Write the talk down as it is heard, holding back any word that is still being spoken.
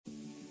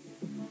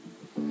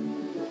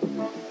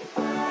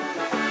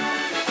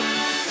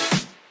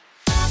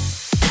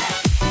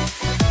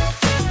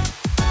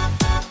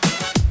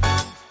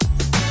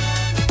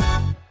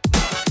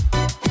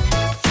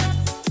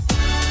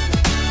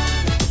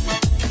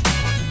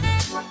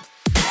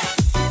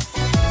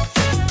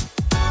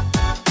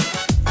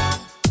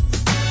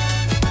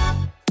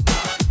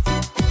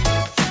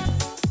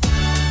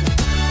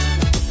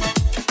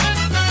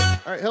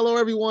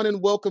everyone,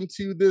 and welcome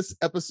to this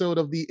episode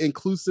of the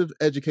Inclusive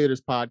Educators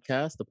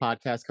Podcast, the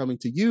podcast coming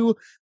to you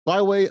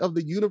by way of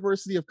the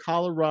University of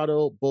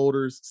Colorado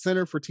Boulder's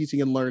Center for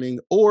Teaching and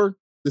Learning, or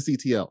the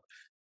CTL.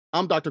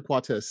 I'm Dr.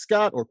 Quatez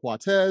Scott, or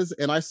Quatez,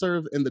 and I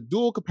serve in the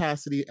dual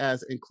capacity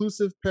as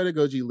Inclusive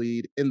Pedagogy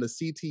Lead in the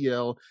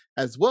CTL,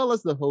 as well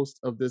as the host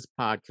of this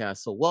podcast.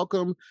 So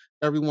welcome,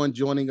 everyone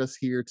joining us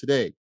here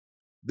today.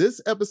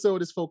 This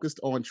episode is focused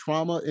on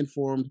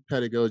trauma-informed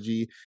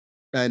pedagogy,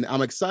 and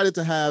I'm excited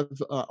to have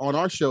on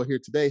our show here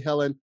today,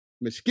 Helen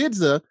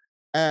Mishkidza,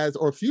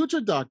 or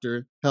future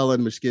Dr.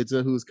 Helen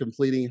Mishkidza, who's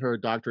completing her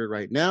doctorate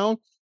right now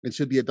and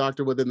should be a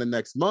doctor within the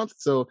next month.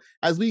 So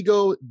as we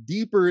go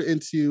deeper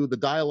into the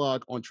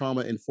dialogue on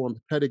trauma-informed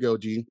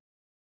pedagogy,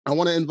 I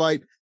want to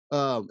invite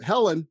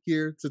Helen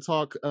here to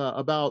talk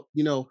about,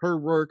 her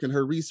work and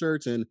her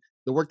research and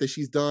the work that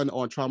she's done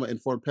on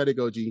trauma-informed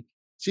pedagogy.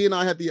 She and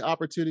I had the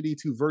opportunity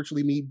to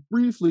virtually meet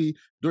briefly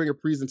during a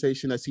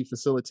presentation that she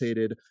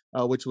facilitated,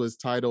 which was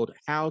titled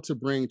How to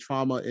Bring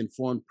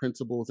Trauma-Informed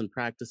Principles and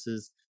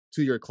Practices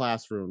to Your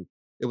Classroom.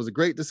 It was a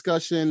great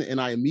discussion,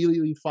 and I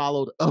immediately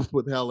followed up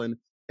with Helen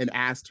and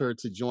asked her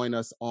to join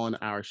us on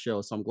our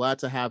show. So I'm glad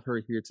to have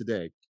her here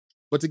today.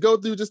 But to go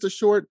through just a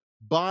short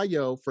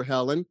bio for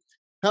Helen,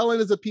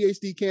 Helen is a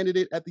PhD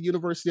candidate at the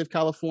University of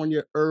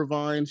California,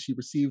 Irvine. She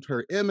received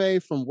her MA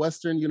from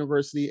Western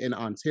University in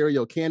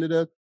Ontario,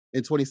 Canada,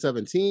 in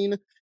 2017,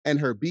 and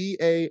her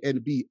BA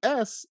and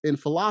BS in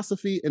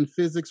philosophy and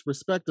physics,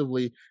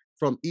 respectively,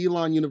 from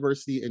Elon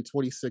University in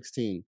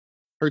 2016.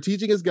 Her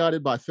teaching is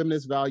guided by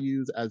feminist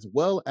values as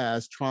well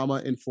as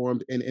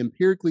trauma-informed and from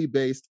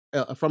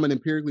an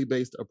empirically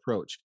based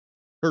approach.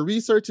 Her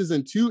research is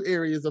in two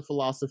areas of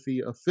philosophy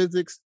of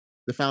physics: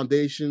 the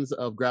foundations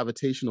of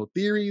gravitational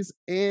theories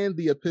and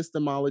the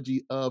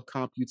epistemology of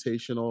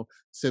computational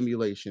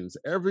simulations.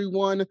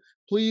 Everyone,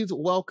 please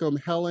welcome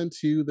Helen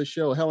to the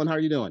show. Helen, how are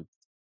you doing?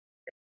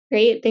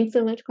 Great. Thanks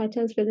so much,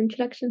 Quatez, for the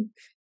introduction.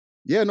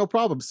 Yeah, no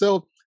problem.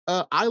 So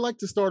I like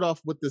to start off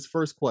with this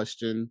first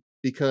question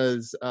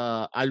because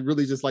I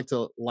really just like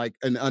to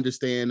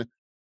understand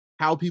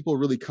how people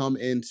really come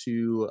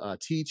into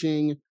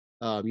teaching.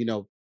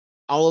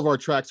 All of our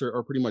tracks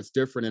are pretty much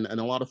different, and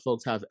a lot of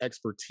folks have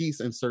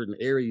expertise in certain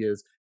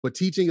areas, but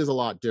teaching is a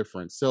lot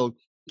different. So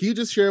can you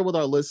just share with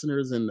our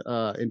listeners and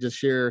just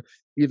share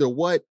either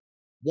what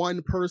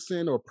one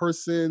person or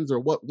persons or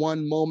what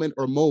one moment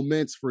or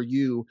moments for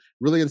you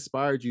really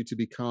inspired you to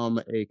become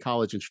a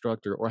college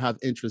instructor or have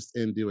interest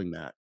in doing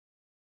that?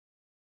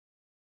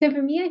 So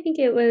for me, I think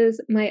it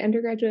was my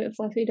undergraduate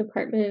philosophy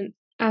department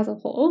as a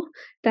whole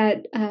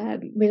that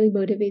really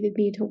motivated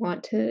me to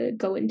want to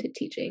go into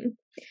teaching.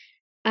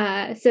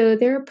 So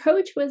their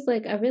approach was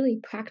like a really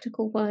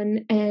practical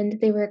one, and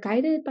they were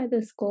guided by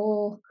this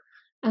goal.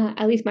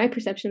 At least my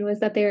perception was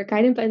that they were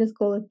guided by this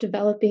goal of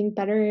developing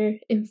better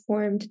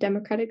informed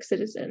democratic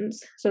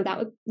citizens. So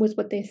that was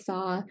what they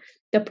saw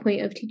the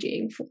point of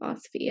teaching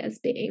philosophy as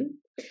being.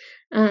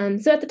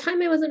 So at the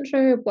time, I wasn't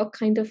sure what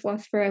kind of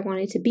philosopher I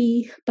wanted to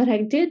be, but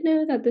I did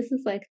know that this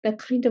is like the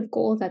kind of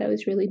goal that I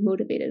was really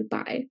motivated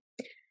by.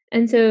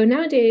 And so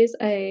nowadays,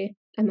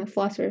 I'm a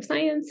philosopher of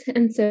science,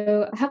 and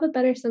so I have a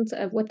better sense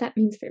of what that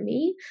means for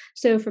me.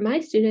 So for my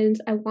students,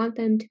 I want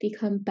them to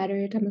become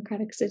better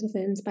democratic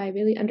citizens by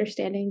really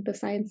understanding the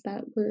science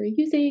that we're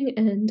using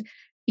and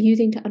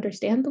using to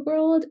understand the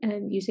world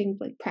and using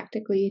like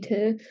practically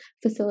to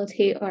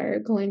facilitate our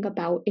going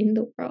about in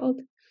the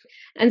world.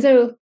 And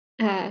so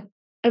I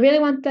really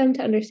want them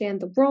to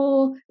understand the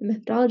role, the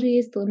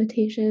methodologies, the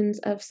limitations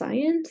of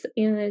science.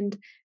 And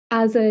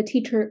as a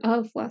teacher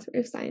of philosophy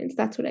of science,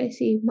 that's what I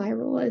see my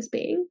role as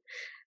being.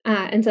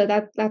 And so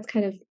that's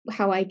kind of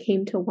how I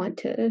came to want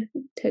to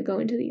go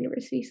into the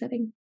university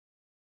setting.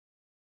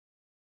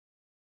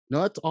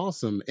 No, that's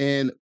awesome.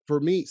 And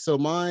for me, so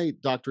my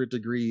doctorate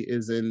degree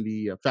is in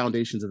the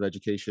foundations of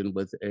education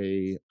with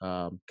a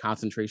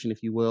concentration,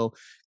 if you will,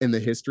 in the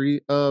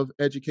history of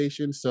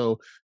education. So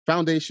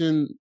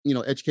educational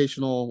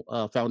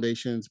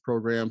foundations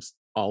programs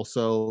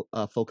also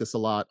focus a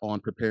lot on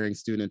preparing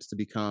students to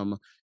become,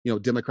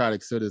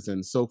 democratic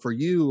citizens. So for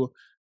you,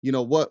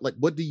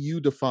 what do you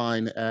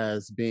define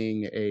as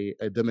being a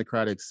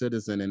democratic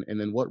citizen, and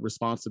then what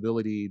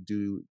responsibility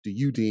do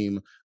you deem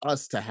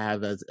us to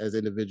have as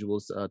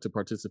individuals to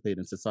participate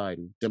in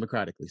society,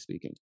 democratically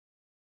speaking?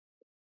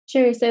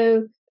 Sure.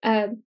 So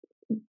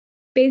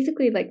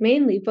basically like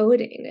mainly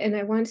voting, and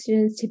I want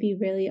students to be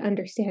really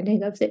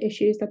understanding of the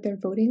issues that they're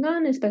voting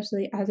on,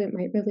 especially as it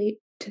might relate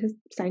to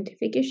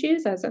scientific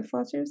issues as a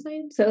philosopher of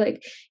science. So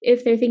like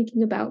if they're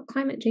thinking about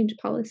climate change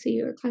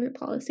policy or climate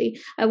policy,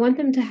 I want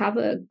them to have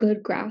a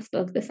good grasp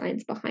of the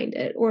science behind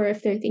it. Or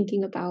if they're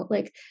thinking about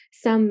like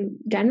some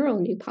general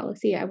new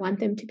policy, I want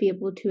them to be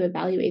able to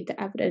evaluate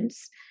the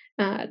evidence,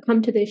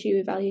 come to the issue,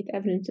 evaluate the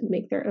evidence, and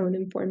make their own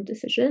informed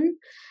decision.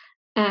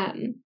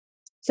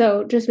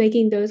 So just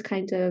making those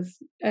kinds of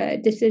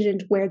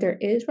decisions where there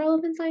is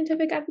relevant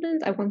scientific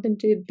evidence, I want them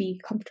to be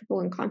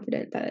comfortable and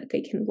confident that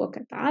they can look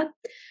at that.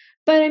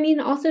 But I mean,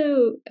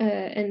 also,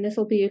 and this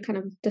will be kind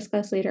of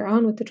discussed later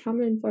on with the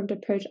trauma-informed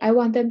approach, I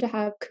want them to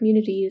have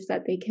communities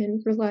that they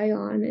can rely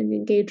on and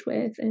engage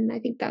with, and I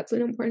think that's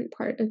an important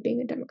part of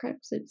being a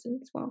democratic citizen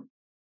as well.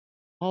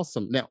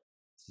 Awesome. Now,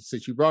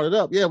 since you brought it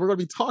up, yeah, we're going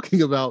to be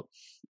talking about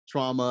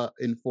trauma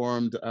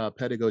informed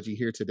pedagogy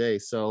here today.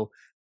 So,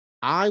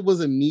 I was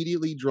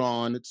immediately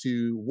drawn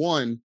to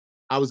one.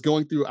 I was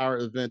going through our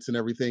events and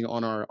everything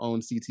on our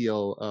own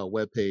CTO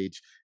webpage,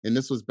 and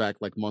this was back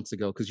like months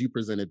ago because you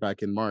presented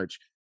back in March,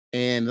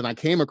 and then I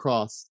came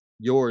across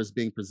yours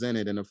being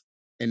presented,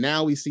 and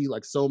now we see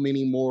like so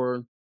many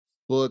more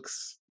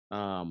books,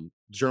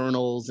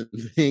 journals,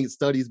 and things,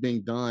 studies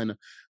being done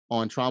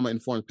on trauma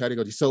informed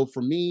pedagogy. So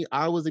for me,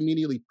 I was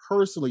immediately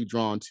personally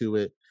drawn to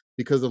it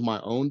because of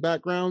my own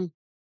background.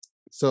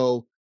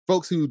 So,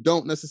 folks who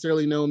don't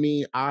necessarily know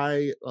me,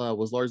 I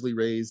was largely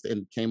raised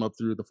and came up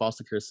through the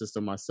foster care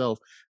system myself.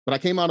 But I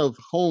came out of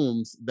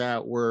homes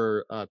that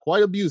were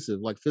quite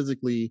abusive, like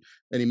physically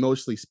and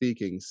emotionally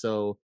speaking.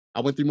 So, I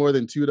went through more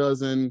than 2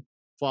 dozen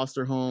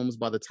foster homes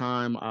by the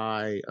time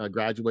I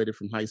graduated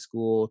from high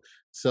school.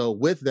 So,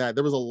 with that,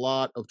 there was a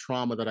lot of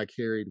trauma that I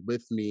carried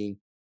with me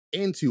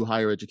into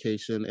higher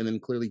education and then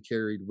clearly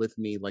carried with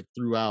me like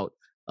throughout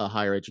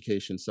higher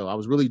education. So, I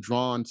was really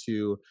drawn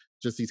to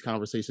just these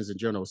conversations in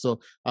general. So,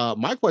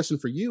 my question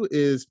for you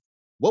is,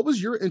 what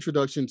was your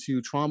introduction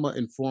to trauma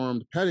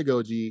informed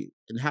pedagogy,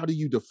 and how do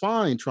you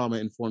define trauma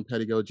informed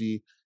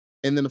pedagogy?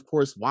 And then, of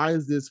course, why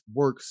is this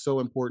work so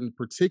important,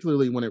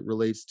 particularly when it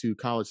relates to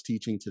college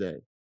teaching today?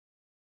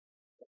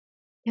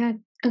 Yeah.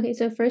 Okay,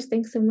 so first,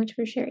 thanks so much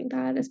for sharing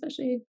that,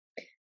 especially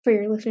for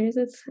your listeners.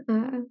 It's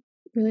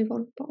really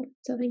vulnerable.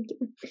 So thank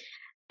you.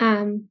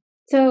 Um,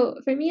 so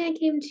for me, I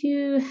came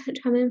to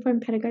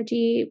trauma-informed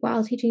pedagogy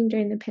while teaching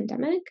during the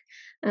pandemic,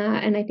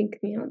 and I think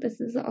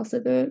this is also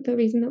the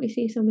reason that we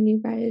see so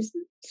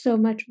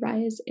much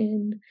rise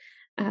in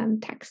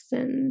texts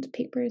and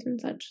papers and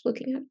such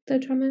looking at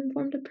the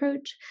trauma-informed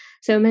approach.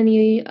 So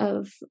many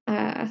of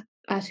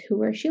us who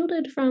were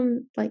shielded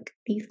from like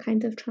these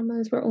kinds of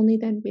traumas were only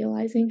then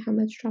realizing how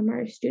much trauma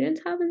our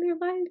students have in their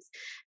lives,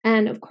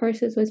 and of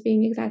course, this was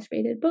being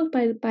exacerbated both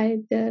by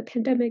the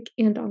pandemic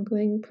and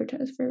ongoing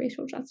protests for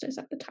racial justice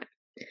at the time.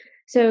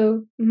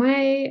 So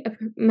my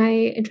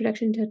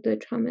introduction to the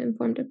trauma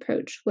informed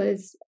approach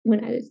was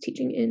when I was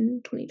teaching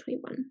in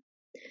 2021.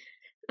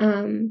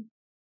 Um,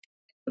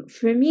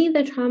 for me,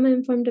 the trauma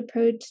informed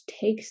approach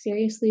takes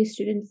seriously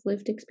students'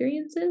 lived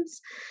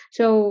experiences.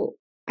 So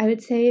I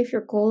would say if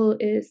your goal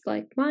is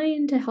like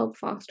mine to help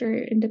foster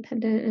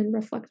independent and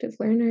reflective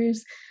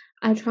learners,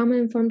 a trauma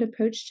informed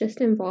approach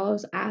just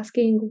involves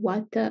asking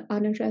what the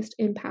unaddressed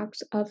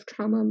impacts of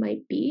trauma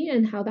might be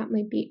and how that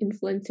might be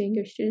influencing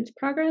your students'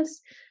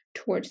 progress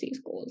towards these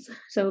goals.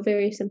 So,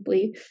 very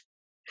simply,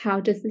 how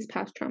does this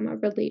past trauma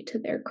relate to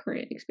their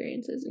current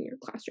experiences in your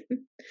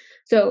classroom?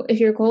 So, if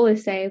your goal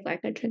is, say,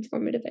 like a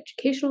transformative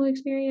educational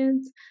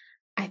experience,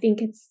 I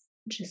think it's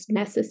just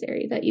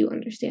necessary that you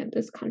understand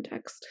this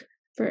context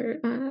for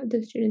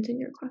the students in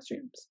your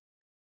classrooms.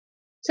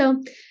 So,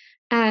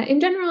 in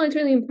general, it's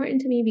really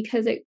important to me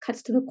because it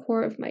cuts to the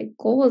core of my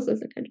goals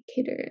as an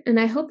educator. And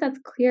I hope that's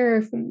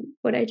clear from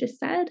what I just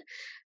said,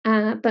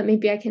 but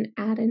maybe I can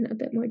add in a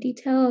bit more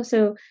detail.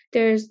 So,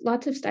 there's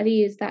lots of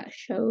studies that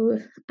show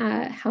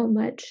how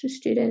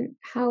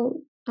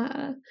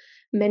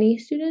many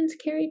students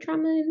carry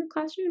trauma in the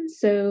classroom.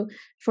 So,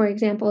 for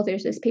example,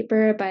 there's this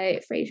paper by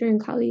Fraser and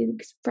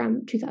colleagues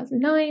from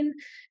 2009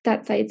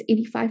 that cites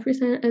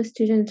 85% of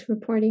students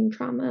reporting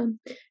trauma,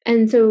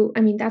 and so,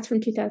 I mean, that's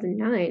from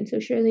 2009, so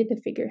surely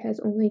the figure has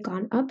only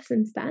gone up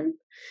since then.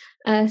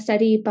 A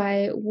study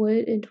by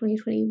Wood in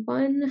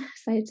 2021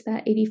 cites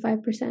that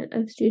 85%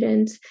 of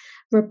students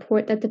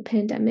report that the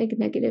pandemic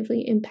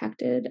negatively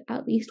impacted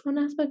at least one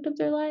aspect of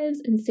their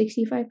lives, and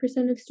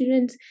 65% of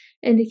students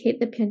indicate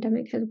the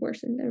pandemic has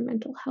worsened their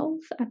mental health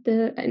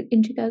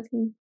in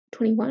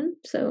 2021.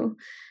 So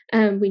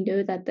we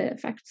know that the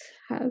effects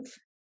have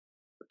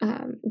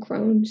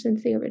grown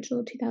since the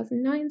original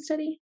 2009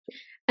 study.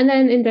 And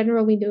then in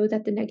general, we know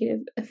that the negative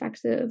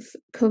effects of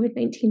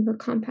COVID-19 were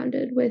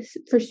compounded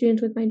for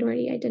students with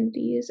minority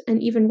identities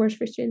and even worse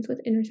for students with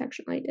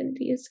intersectional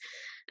identities.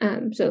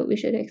 So we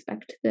should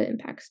expect the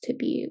impacts to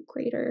be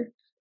greater.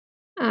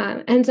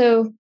 And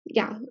so,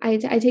 yeah, I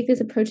take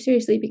this approach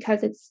seriously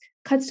because it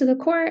cuts to the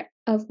core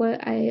of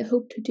what I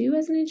hope to do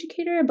as an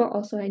educator, but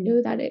also I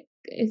know that it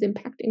is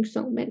impacting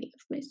so many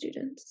of my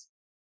students.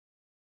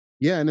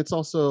 Yeah, and it's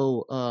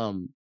also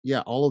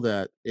yeah, all of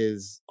that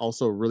is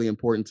also really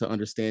important to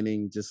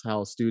understanding just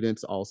how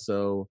students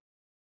also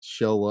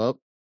show up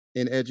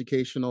in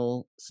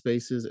educational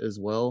spaces as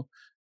well.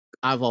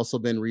 I've also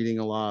been reading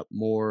a lot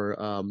more,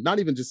 not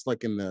even just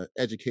like in the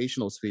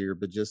educational sphere,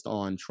 but just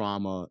on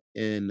trauma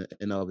in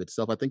and of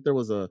itself. I think there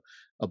was a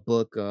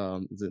book,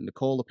 is it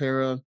Nicole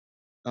LaPera?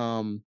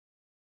 Um,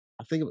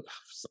 I think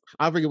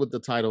I forget what the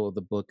title of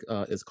the book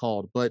is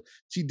called, but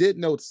she did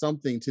note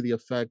something to the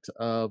effect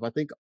of I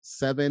think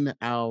 7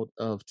 out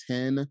of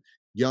 10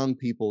 young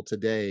people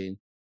today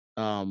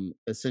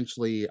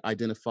essentially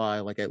identify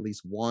like at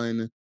least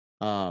one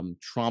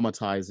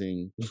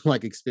traumatizing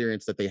like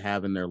experience that they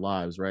have in their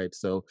lives, right?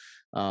 So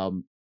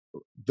um,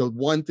 the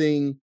one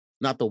thing,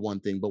 not the one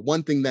thing, but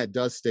one thing that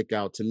does stick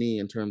out to me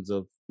in terms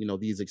of,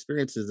 these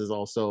experiences is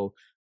also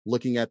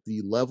looking at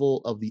the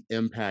level of the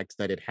impact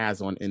that it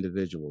has on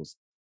individuals.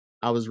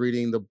 I was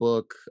reading the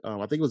book, I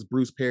think it was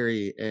Bruce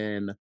Perry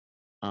and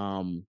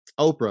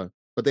Oprah,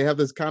 but they have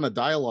this kind of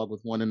dialogue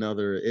with one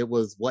another. It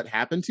was What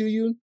Happened to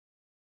You.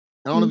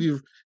 I don't know if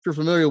Mm, you're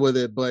familiar with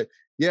it, but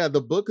yeah,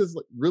 the book is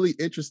like really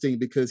interesting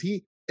because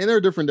and there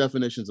are different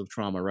definitions of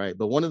trauma, right?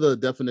 But one of the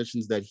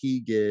definitions that he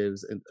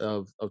gives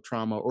of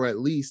trauma, or at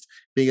least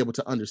being able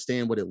to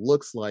understand what it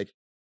looks like,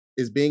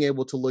 is being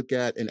able to look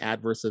at an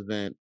adverse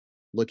event,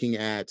 looking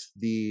at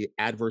the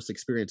adverse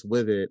experience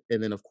with it,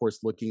 and then of course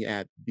looking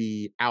at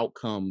the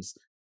outcomes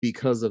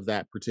because of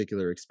that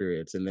particular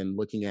experience, and then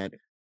looking at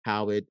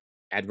how it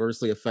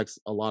adversely affects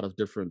a lot of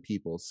different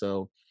people.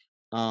 So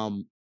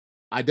um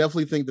I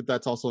definitely think that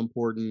that's also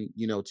important,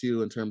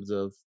 too, in terms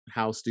of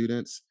how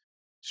students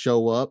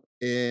show up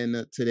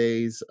in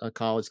today's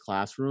college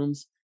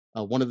classrooms.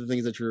 One of the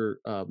things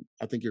that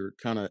I think you're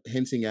kind of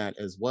hinting at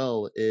as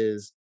well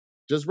is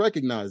just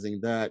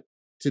recognizing that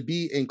to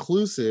be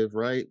inclusive,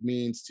 right,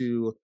 means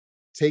to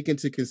take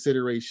into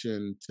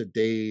consideration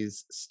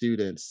today's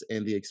students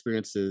and the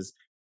experiences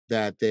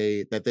that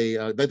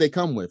they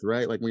come with,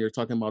 right? Like when you're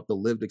talking about the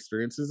lived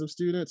experiences of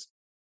students,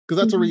 because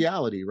that's a mhm.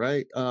 reality,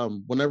 right?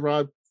 Whenever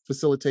I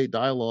facilitate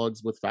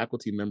dialogues with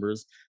faculty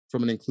members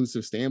from an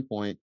inclusive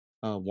standpoint,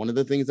 one of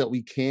the things that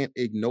we can't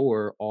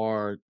ignore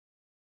are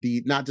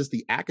the not just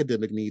the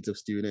academic needs of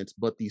students,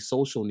 but the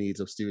social needs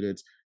of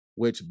students,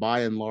 which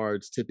by and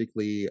large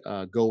typically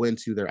go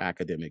into their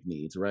academic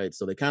needs, right?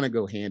 So they kind of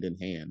go hand in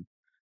hand.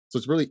 So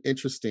it's really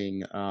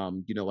interesting,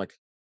 like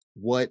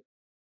what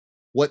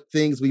what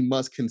things we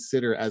must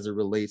consider as it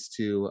relates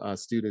to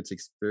students'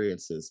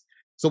 experiences.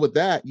 So with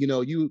that, you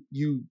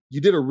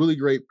did a really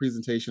great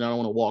presentation. I don't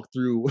want to walk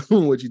through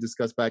what you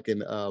discussed back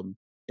in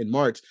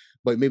March,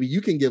 but maybe you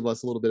can give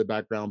us a little bit of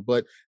background.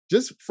 But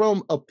just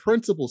from a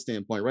principle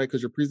standpoint, right?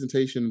 Because your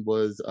presentation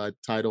was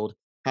titled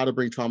 "How to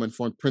Bring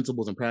Trauma-Informed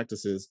Principles and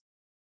Practices."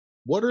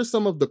 What are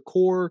some of the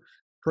core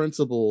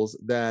principles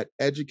that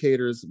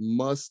educators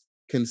must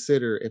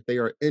consider if they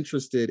are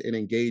interested in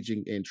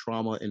engaging in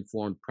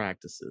trauma-informed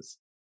practices?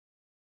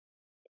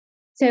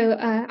 So,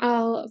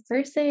 I'll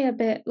first say a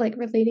bit like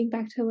relating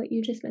back to what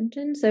you just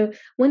mentioned. So,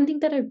 one thing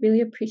that I really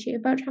appreciate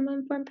about trauma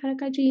informed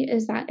pedagogy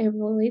is that it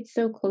relates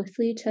so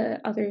closely to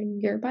other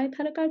nearby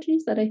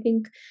pedagogies that I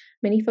think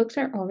many folks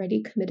are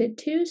already committed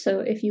to.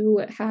 So, if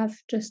you have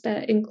just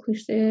a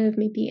inclusive,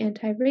 maybe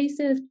anti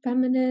racist,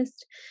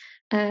 feminist,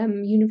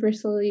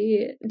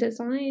 universally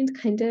designed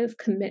kind of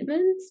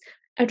commitments,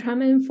 a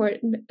trauma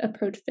informed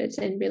approach fits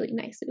in really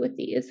nicely with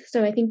these.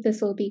 So, I think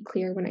this will be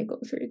clear when I go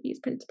through these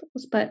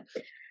principles. But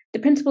the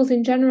principles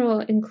in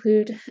general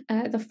include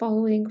the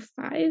following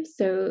five: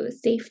 so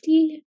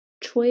safety,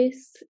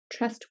 choice,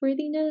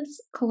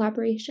 trustworthiness,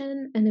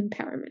 collaboration, and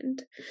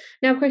empowerment.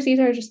 Now, of course, these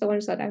are just the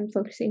ones that I'm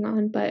focusing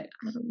on, but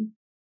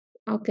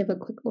I'll give a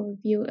quick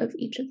overview of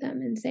each of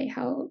them and say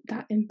how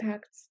that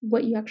impacts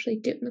what you actually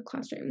do in the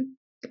classroom.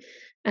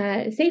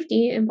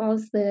 Safety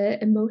involves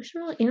the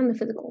emotional and the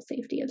physical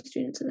safety of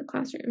students in the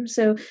classroom.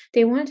 So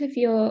they want to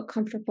feel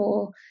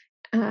comfortable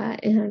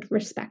and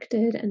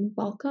respected and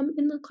welcome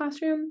in the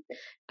classroom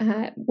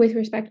with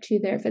respect to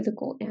their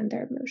physical and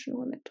their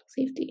emotional and mental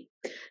safety.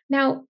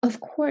 Now, of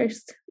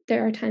course,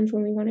 there are times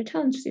when we want to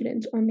challenge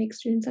students or make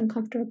students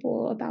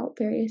uncomfortable about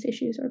various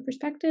issues or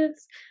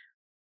perspectives,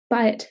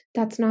 but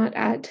that's not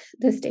at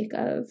the stake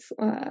of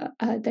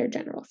their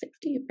general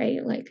safety,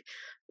 right? Like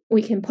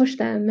we can push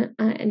them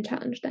and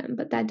challenge them,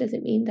 but that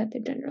doesn't mean that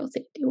their general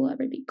safety will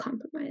ever be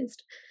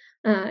compromised.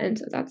 And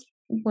so that's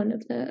one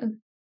of the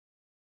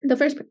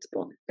first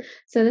principle.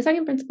 So the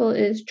second principle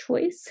is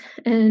choice,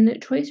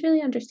 and choice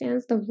really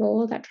understands the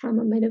role that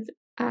trauma might have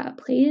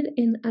played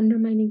in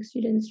undermining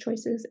students'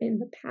 choices in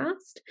the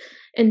past.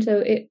 And so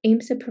it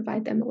aims to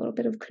provide them a little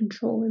bit of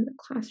control in the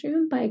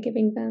classroom by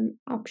giving them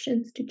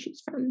options to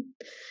choose from.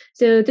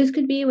 So this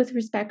could be with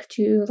respect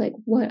to like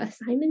what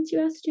assignments you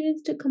ask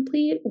students to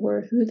complete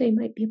or who they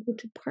might be able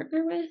to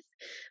partner with.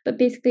 But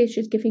basically, it's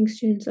just giving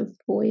students a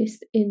voice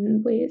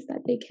in ways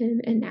that they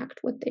can enact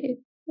what they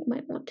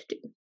might want to do.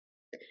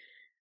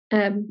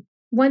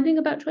 One thing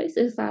about choice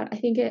is that I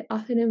think it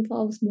often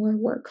involves more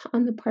work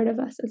on the part of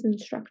us as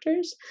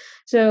instructors.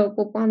 So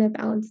we'll want to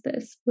balance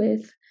this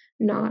with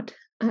not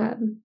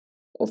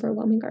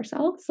overwhelming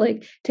ourselves.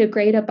 Like to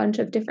grade a bunch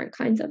of different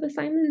kinds of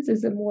assignments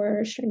is a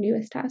more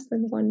strenuous task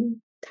than one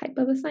type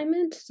of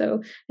assignment.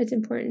 So it's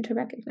important to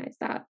recognize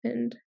that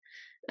and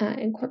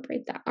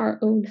incorporate that our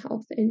own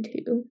health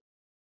into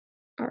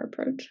our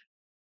approach.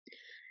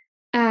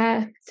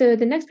 So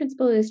the next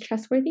principle is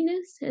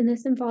trustworthiness, and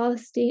this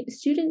involves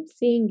students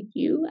seeing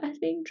you as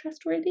being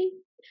trustworthy.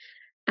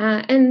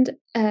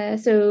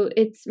 So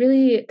it's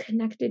really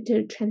connected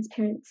to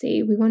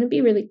transparency. We want to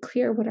be really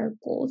clear what our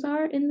goals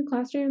are in the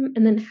classroom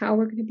and then how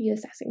we're going to be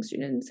assessing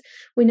students.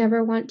 We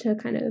never want to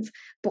kind of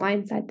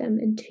blindside them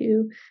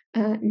into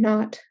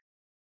not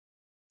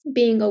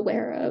being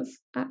aware of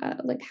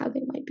like how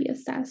they might be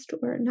assessed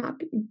or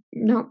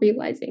not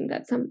realizing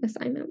that some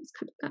assignment was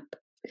coming up.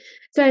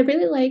 So I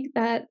really like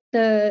that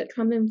the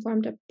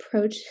trauma-informed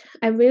approach,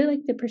 I really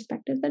like the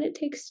perspective that it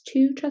takes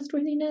to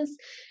trustworthiness.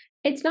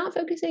 It's not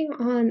focusing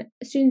on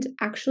students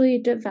actually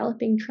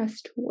developing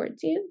trust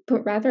towards you,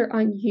 but rather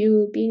on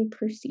you being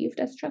perceived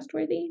as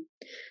trustworthy.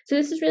 So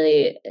this is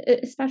really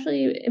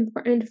especially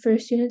important for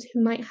students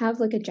who might have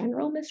like a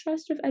general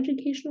mistrust of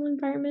educational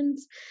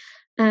environments,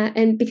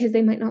 and because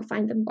they might not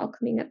find them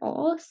welcoming at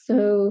all.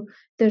 So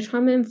the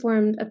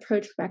trauma-informed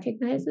approach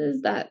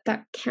recognizes that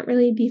that can't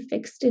really be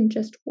fixed in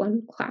just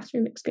one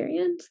classroom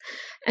experience.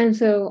 And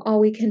so all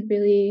we can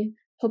really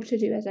hope to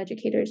do as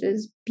educators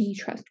is be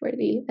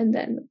trustworthy and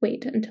then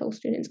wait until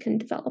students can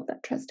develop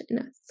that trust in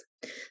us.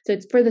 So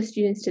it's for the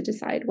students to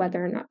decide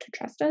whether or not to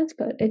trust us,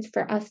 but it's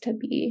for us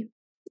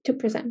to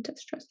present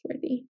as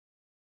trustworthy.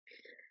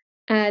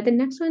 The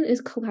next one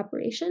is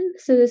collaboration.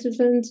 So this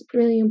one's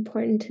really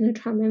important in a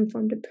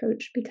trauma-informed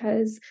approach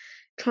because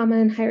trauma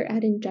and higher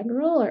ed in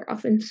general are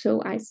often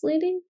so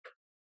isolating.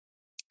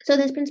 So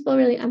this principle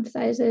really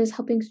emphasizes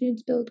helping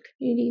students build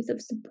communities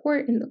of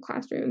support in the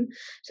classroom.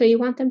 So you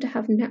want them to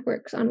have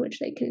networks on which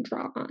they can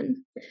draw on.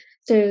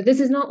 So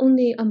this is not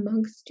only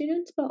amongst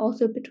students, but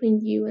also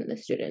between you and the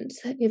students.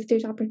 If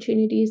there's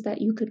opportunities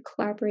that you could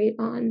collaborate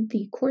on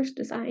the course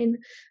design,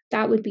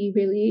 that would be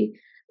really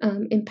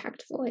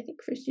impactful, I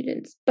think, for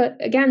students. But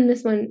again,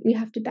 this one you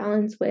have to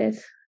balance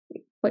with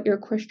what your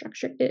course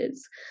structure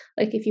is.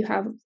 Like if you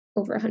have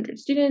over 100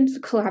 students,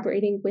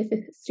 collaborating with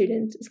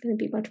students is going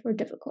to be much more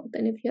difficult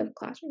than if you have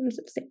classrooms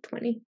of, say,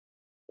 20.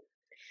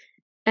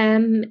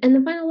 And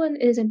the final one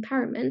is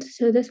empowerment.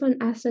 So this one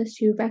asks us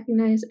to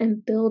recognize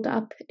and build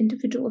up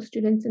individual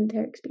students and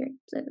their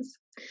experiences.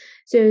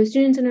 So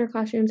students in our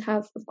classrooms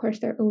have, of course,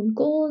 their own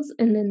goals,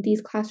 and then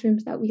these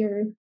classrooms that we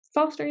are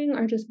fostering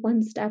are just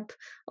one step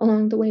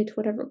along the way to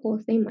whatever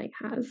goals they might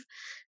have.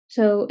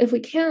 So if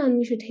we can,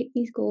 we should take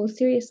these goals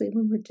seriously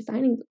when we're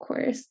designing the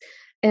course.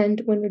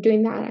 And when we're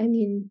doing that,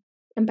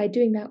 and by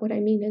doing that, what I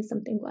mean is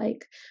something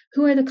like,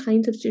 who are the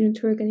kinds of students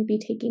who are going to be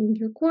taking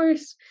your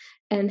course,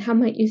 and how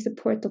might you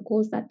support the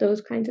goals that those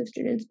kinds of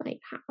students might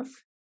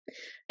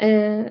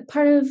have?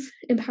 Part of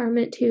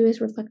empowerment, too, is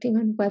reflecting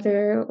on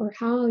whether or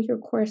how your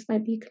course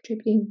might be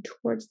contributing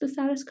towards the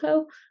status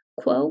quo,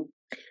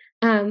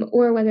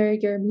 or whether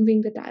you're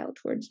moving the dial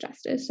towards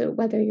justice. So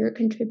whether you're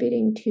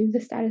contributing to the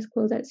status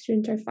quo that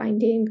students are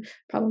finding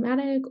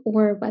problematic,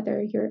 or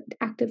whether you're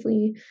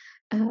actively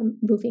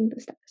moving the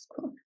status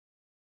quo.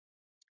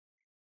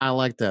 I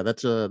like that.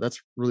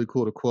 That's really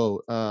cool to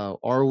quote.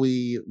 Are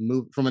we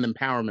move from an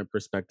empowerment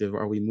perspective?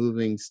 Are we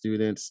moving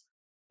students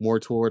more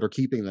toward or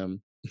keeping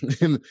them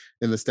in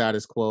in the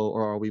status quo,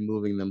 or are we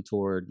moving them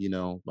toward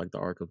like the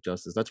arc of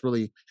justice? That's a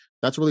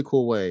really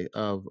cool way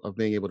of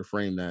being able to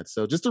frame that.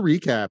 So just to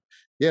recap,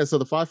 yeah. So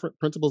the five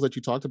principles that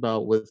you talked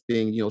about with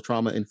being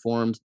trauma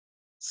informed,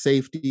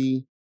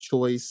 safety,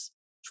 choice,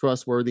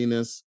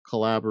 trustworthiness,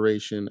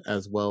 collaboration,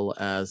 as well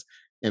as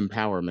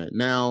empowerment.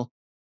 Now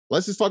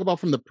let's just talk about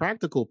from the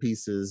practical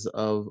pieces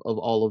of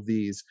all of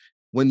these.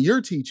 When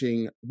you're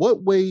teaching,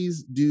 what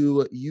ways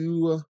do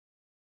you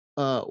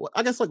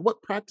I guess like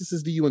what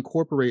practices do you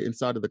incorporate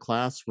inside of the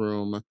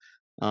classroom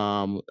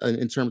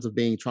in terms of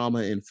being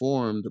trauma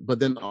informed, but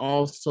then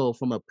also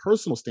from a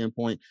personal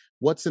standpoint,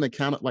 what's an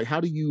account like how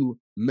do you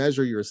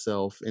measure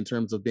yourself in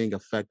terms of being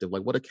effective?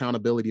 Like what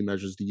accountability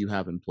measures do you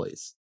have in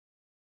place?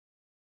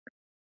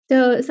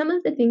 So some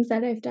of the things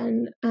that I've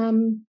done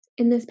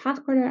in this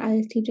past quarter, I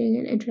was teaching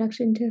an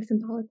introduction to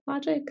symbolic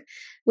logic,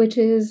 which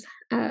is,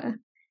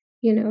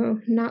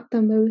 not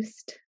the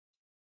most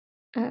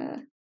uh,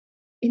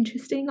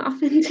 interesting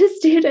often to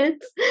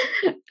students.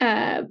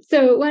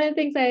 So one of the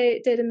things I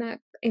did in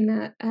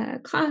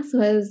that class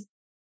was,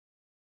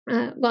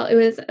 well, it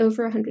was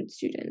over 100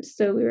 students,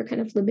 so we were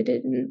kind of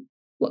limited in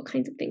what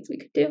kinds of things we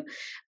could do,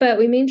 but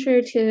we made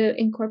sure to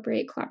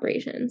incorporate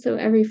collaboration. So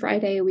every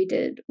Friday we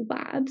did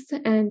labs,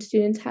 and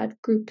students had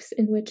groups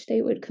in which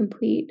they would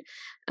complete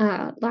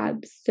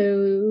labs.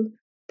 So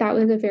that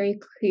was a very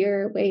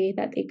clear way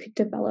that they could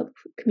develop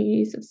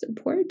communities of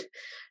support.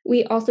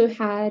 We also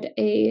had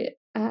a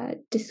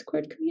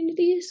Discord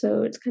community,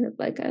 so it's kind of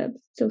like a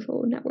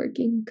social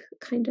networking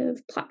kind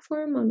of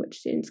platform on which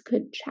students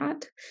could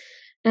chat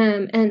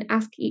and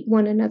ask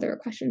one another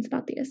questions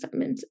about the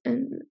assignments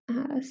and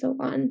so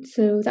on.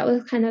 So that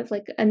was kind of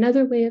like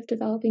another way of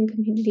developing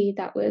community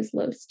that was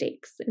low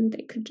stakes, and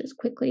they could just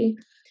quickly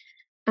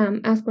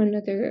ask one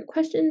another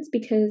questions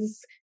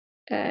because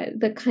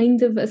the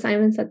kinds of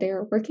assignments that they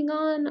are working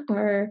on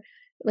are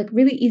like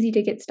really easy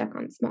to get stuck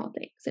on small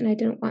things, and I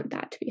didn't want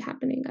that to be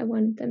happening. I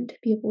wanted them to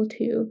be able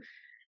to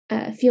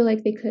feel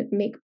like they could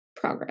make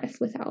progress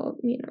without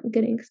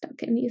getting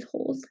stuck in these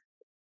holes.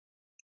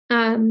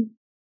 Um,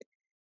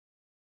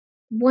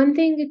 One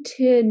thing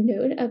to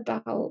note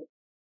about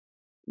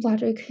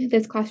logic,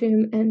 this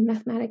classroom, and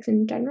mathematics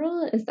in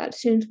general is that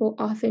students will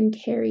often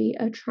carry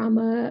a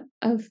trauma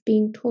of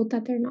being told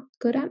that they're not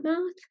good at math.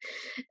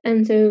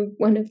 And so,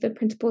 one of the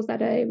principles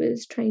that I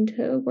was trying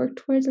to work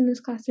towards in this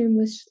classroom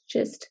was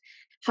just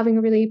having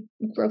a really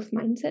growth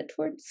mindset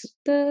towards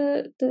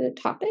the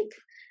topic.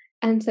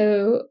 And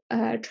so,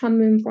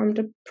 trauma informed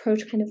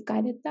approach kind of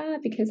guided that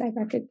because I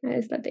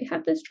recognized that they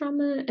had this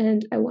trauma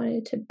and I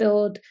wanted to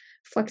build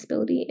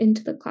flexibility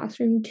into the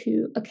classroom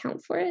to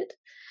account for it.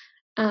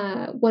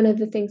 One of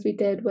the things we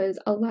did was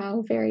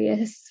allow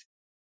various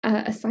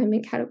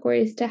assignment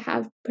categories to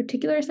have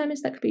particular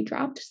assignments that could be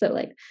dropped. So,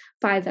 like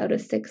 5 out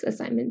of 6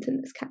 assignments in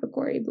this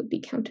category would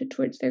be counted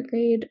towards their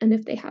grade. And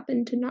if they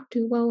happen to not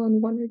do well on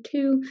 1 or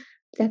 2,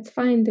 that's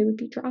fine, they would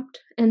be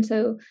dropped. And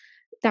so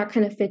that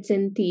kind of fits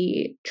in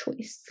the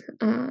choice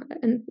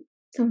and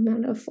some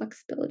amount of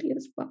flexibility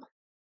as well.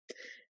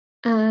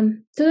 So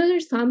those are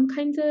some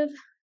kinds of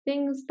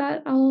things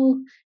that I'll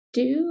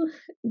do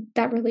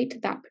that relate to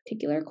that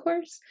particular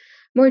course.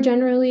 More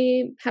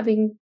generally,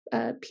 having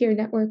peer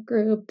network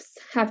groups,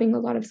 having a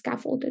lot of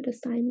scaffolded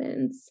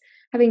assignments,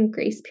 having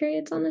grace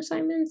periods on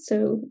assignments.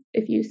 So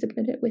if you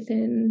submit it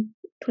within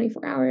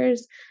 24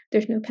 hours,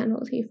 there's no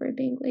penalty for it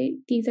being late.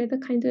 These are the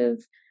kinds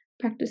of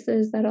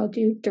practices that I'll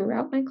do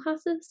throughout my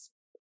classes.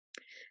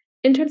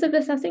 In terms of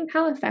assessing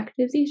how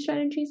effective these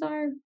strategies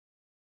are,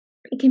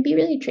 it can be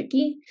really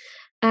tricky.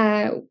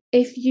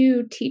 If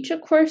you teach a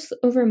course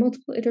over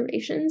multiple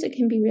iterations, it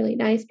can be really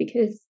nice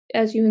because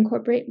as you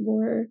incorporate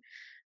more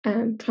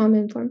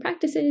trauma-informed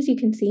practices, you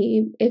can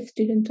see if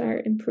students are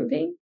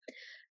improving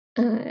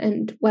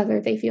and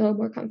whether they feel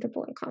more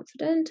comfortable and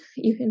confident.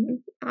 You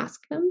can ask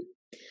them,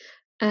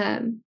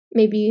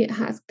 maybe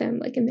ask them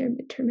like in their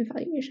midterm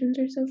evaluations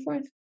or so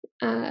forth.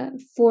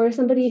 For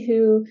somebody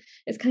who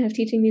is kind of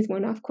teaching these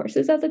one-off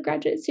courses as a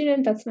graduate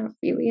student, that's not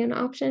really an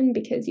option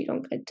because you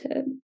don't get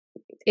to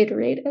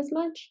iterate as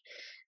much.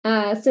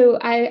 So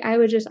I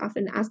would just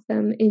often ask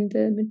them in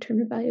the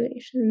midterm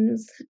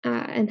evaluations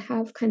and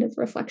have kind of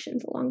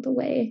reflections along the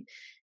way.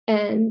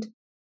 And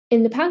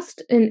in the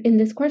past, in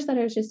this course that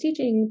I was just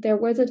teaching, there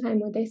was a time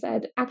when they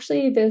said,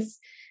 actually, this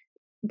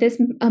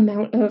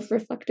amount of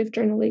reflective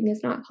journaling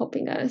is not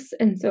helping us.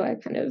 And so I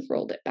kind of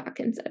rolled it back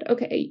and said,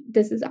 okay,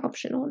 this is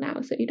optional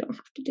now, so you don't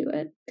have to do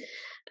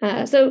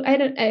it. So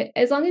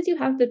as long as you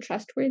have the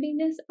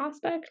trustworthiness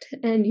aspect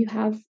and you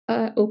have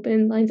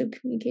open lines of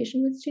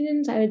communication with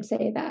students, I would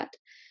say that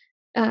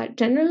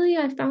generally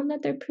I found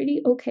that they're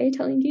pretty okay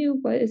telling you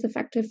what is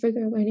effective for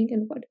their learning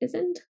and what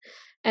isn't.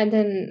 And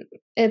then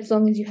as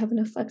long as you have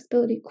enough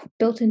flexibility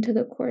built into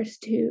the course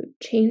to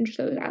change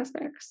those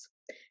aspects,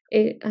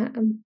 it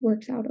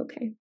works out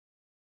okay.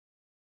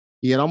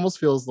 Yeah, it almost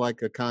feels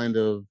like a kind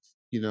of,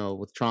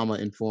 with trauma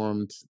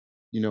informed,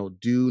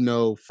 do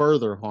no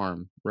further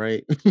harm,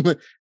 right?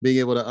 Being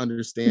able to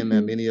understand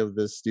that Mhm. many of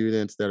the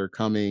students that are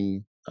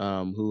coming,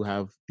 who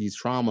have these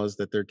traumas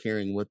that they're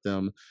carrying with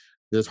them,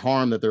 there's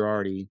harm that they're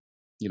already,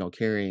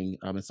 carrying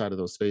inside of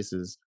those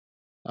spaces.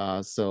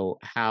 So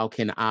how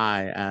can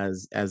I,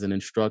 as an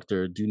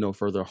instructor, do no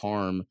further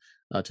harm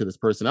to this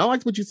person? I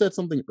liked what you said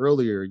something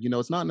earlier.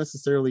 It's not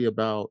necessarily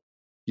about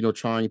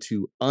trying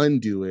to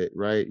undo it,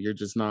 right? You're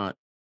just not.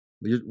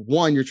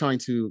 You're trying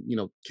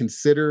to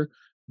consider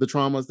the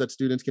traumas that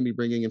students can be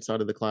bringing inside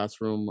of the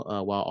classroom,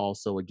 while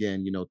also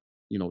again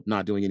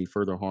not doing any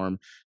further harm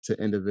to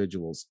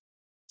individuals.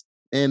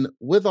 And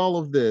with all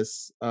of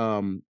this,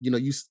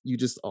 you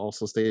just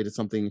also stated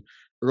something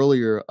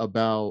earlier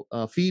about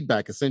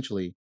feedback.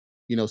 Essentially,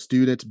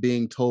 students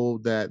being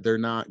told that they're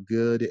not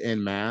good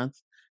in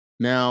math.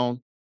 Now,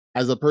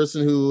 as a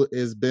person who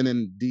has been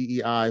in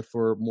DEI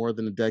for more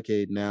than a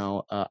decade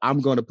now,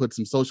 I'm going to put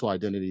some social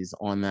identities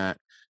on that.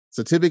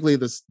 So typically,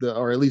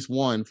 or at least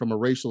one from a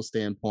racial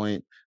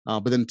standpoint,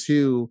 but then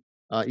two,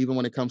 even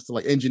when it comes to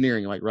like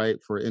engineering, like right,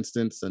 for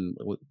instance, and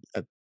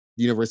at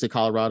the University of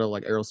Colorado,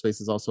 like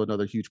aerospace is also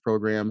another huge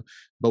program,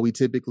 but we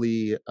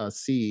typically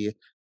see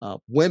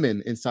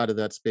women inside of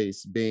that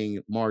space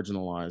being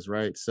marginalized,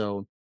 right?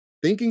 So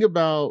thinking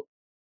about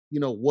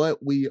what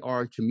we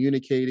are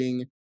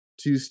communicating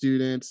to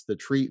students, the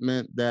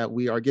treatment that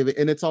we are giving,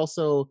 and it's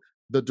also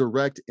the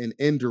direct and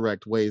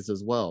indirect ways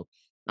as well.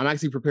 I'm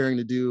actually preparing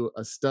to do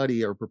a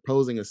study or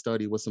proposing a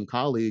study with some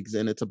colleagues,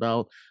 and it's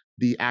about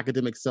the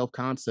academic self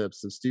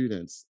concepts of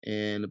students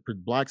and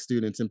Black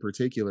students in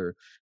particular.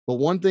 But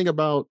one thing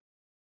about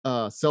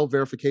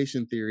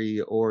self-verification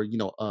theory, or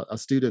a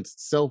student's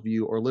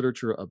self-view or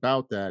literature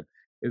about that,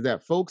 is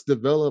that folks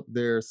develop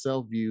their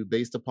self-view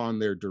based upon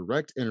their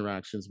direct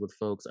interactions with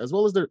folks as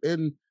well as their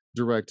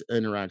indirect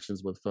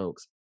interactions with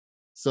folks.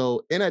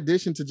 So in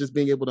addition to just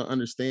being able to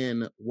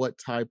understand what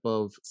type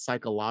of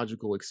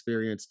psychological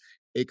experience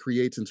it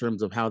creates in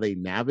terms of how they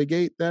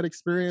navigate that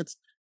experience,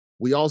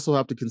 we also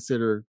have to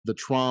consider the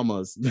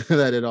traumas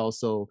that it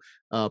also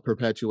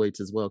perpetuates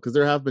as well, because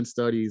there have been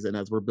studies, and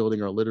as we're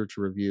building our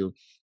literature review,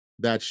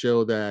 that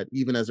show that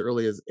even as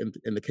early as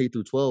in the K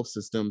through 12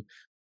 system,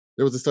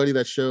 there was a study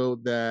that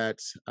showed that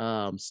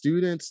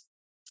students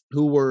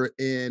who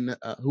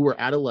were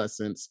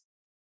adolescents,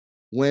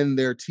 when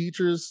their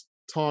teachers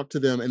talked to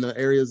them in the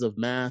areas of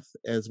math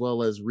as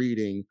well as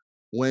reading,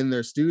 when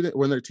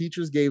their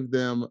teachers gave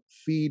them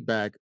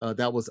feedback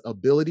that was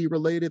ability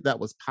related, that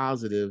was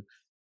positive,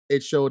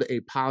 it showed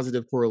a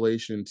positive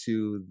correlation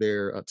to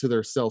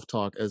their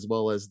self-talk as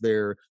well as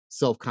their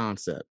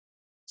self-concept.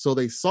 So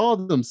they saw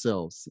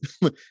themselves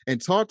and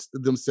talked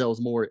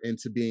themselves more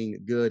into being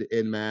good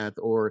in math,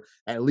 or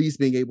at least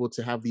being able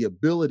to have the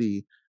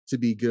ability to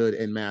be good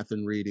in math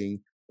and reading,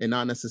 and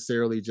not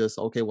necessarily just,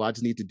 okay, well, I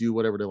just need to do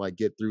whatever to like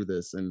get through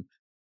this. And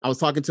I was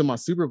talking to my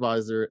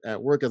supervisor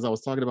at work as I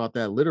was talking about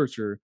that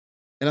literature,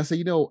 and I said,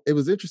 it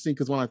was interesting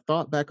because when I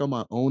thought back on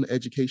my own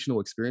educational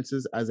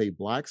experiences as a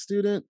Black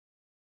student,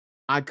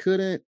 I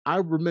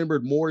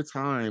remembered more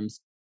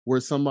times where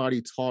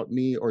somebody taught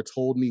me or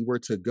told me where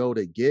to go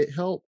to get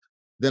help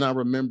than I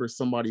remember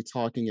somebody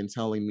talking and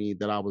telling me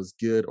that I was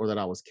good or that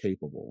I was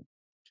capable.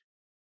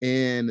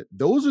 And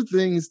those are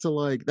things to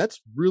like,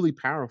 that's really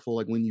powerful.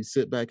 Like when you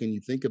sit back and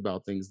you think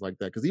about things like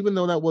that. Cause even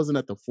though that wasn't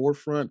at the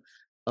forefront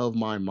of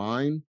my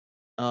mind,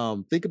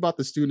 think about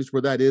the students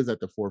where that is at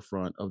the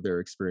forefront of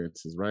their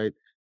experiences, right?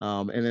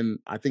 And then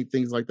I think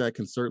things like that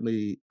can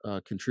certainly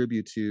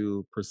contribute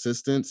to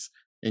persistence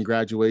and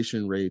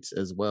graduation rates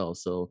as well.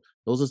 So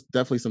those are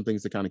definitely some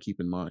things to kind of keep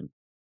in mind.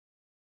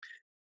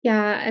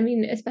 Yeah, I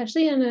mean,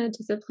 especially in a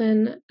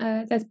discipline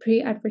that's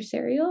pretty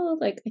adversarial,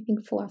 like I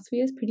think philosophy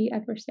is pretty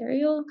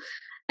adversarial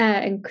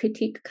and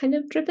critique kind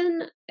of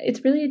driven.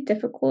 It's really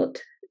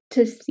difficult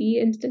to see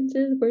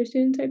instances where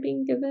students are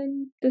being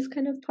given this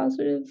kind of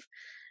positive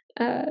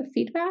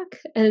feedback.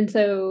 And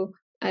so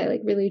I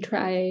like really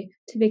try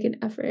to make an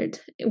effort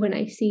when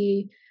I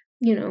see,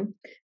 you know,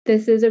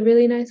 this is a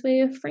really nice way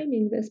of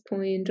framing this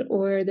point,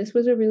 or this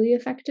was a really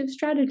effective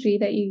strategy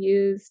that you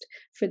used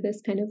for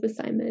this kind of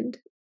assignment,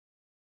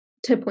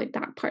 to point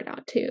that part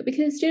out too,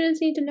 because students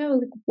need to know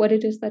like what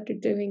it is that they're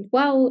doing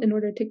well in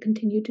order to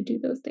continue to do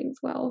those things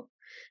well.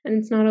 And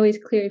it's not always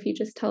clear if you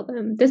just tell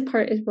them this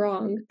part is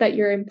wrong, that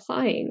you're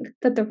implying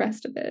that the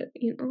rest of it,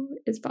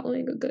 is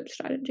following a good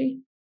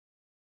strategy.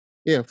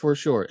 Yeah, for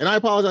sure. And I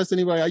apologize to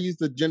anybody. I use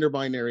the gender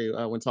binary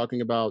when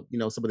talking about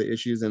some of the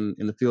issues in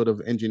the field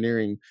of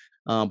engineering,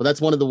 but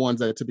that's one of the ones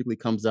that typically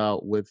comes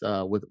out with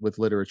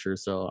literature.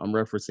 So I'm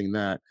referencing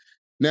that.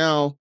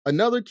 Now,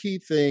 another key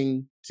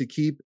thing to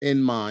keep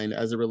in mind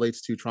as it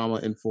relates to trauma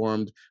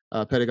informed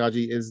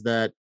pedagogy is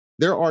that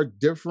there are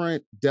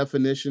different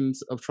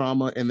definitions of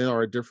trauma and there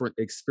are different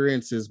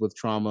experiences with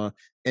trauma,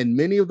 and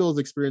many of those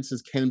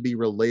experiences can be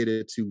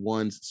related to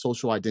one's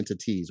social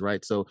identities,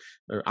 right? So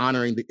or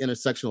honoring the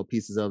intersectional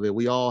pieces of it.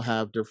 We all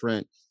have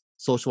different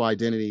social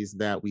identities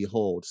that we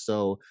hold.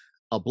 So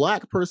a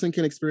Black person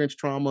can experience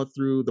trauma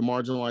through the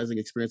marginalizing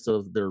experience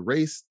of their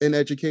race in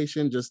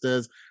education, just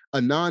as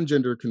a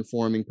non-gender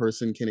conforming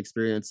person can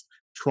experience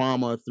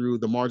trauma through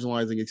the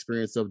marginalizing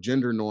experience of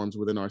gender norms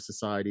within our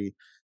society.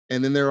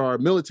 And then there are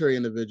military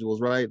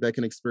individuals, right, that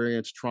can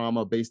experience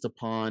trauma based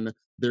upon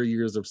their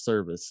years of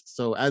service.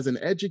 So as an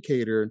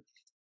educator,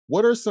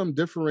 what are some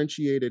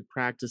differentiated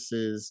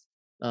practices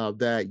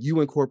that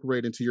you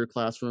incorporate into your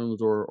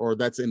classrooms, or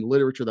that's in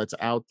literature that's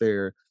out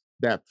there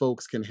that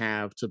folks can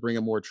have to bring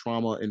a more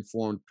trauma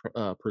informed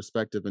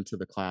perspective into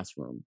the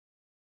classroom?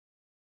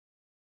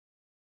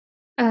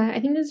 I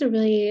think this is a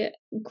really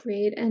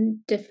great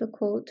and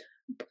difficult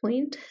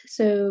point.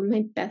 So,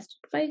 my best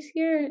advice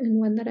here, and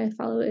one that I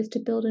follow, is to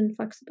build in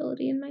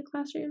flexibility in my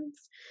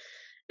classrooms.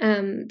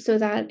 So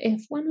that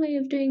if one way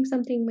of doing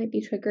something might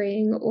be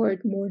triggering or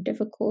more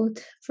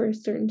difficult for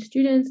certain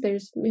students,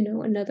 there's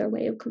another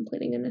way of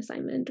completing an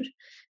assignment,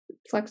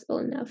 flexible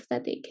enough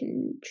that they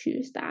can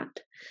choose that.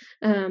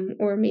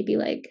 Or maybe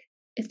like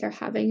if they're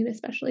having an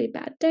especially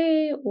bad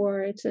day,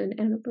 or it's an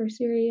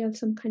anniversary of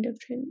some kind of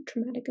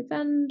traumatic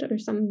event, or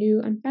some new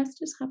unrest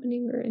is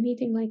happening, or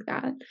anything like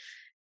that,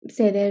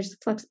 say there's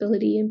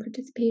flexibility and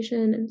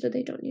participation, and so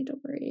they don't need to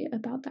worry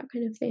about that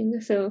kind of thing.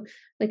 So,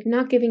 like,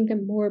 not giving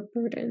them more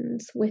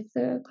burdens with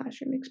the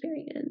classroom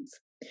experience.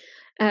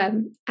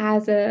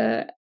 As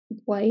a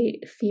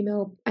white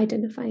female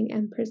identifying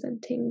and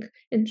presenting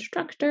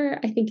instructor,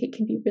 I think it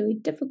can be really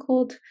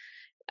difficult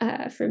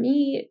for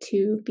me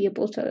to be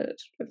able to sort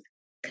of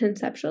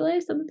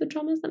conceptualize some of the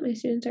traumas that my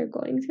students are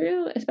going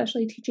through,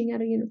 especially teaching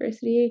at a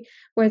university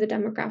where the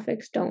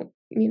demographics don't,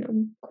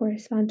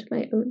 correspond to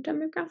my own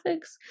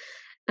demographics.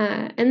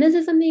 And this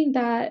is something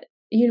that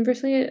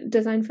Universally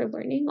Designed for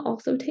Learning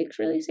also takes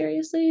really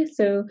seriously.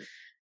 So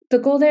the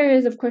goal there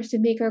is, of course, to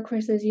make our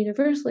courses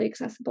universally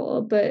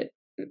accessible, but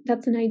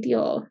that's an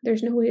ideal.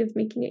 There's no way of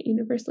making it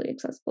universally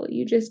accessible.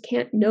 You just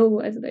can't know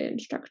as the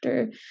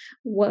instructor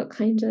what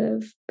kinds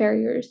of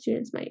barriers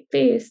students might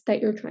face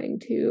that you're trying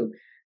to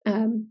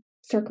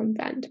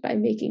circumvent by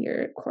making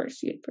your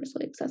course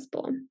universally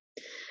accessible.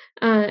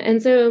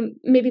 And so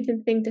maybe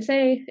the thing to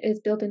say is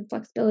build in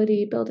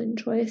flexibility, build in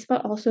choice,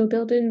 but also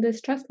build in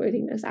this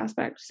trustworthiness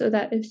aspect so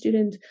that if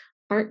students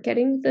aren't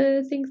getting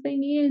the things they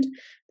need,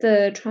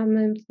 the trauma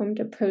informed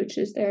approach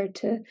is there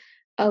to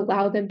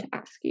allow them to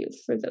ask you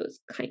for those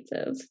kinds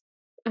of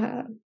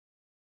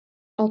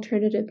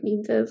alternative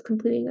means of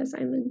completing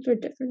assignments or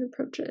different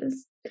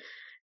approaches.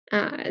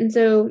 And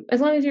so,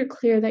 as long as you're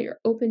clear that you're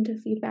open to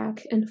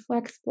feedback and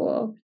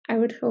flexible, I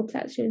would hope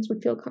that students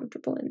would feel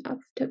comfortable enough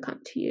to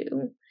come to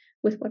you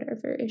with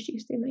whatever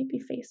issues they might be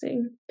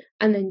facing,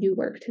 and then you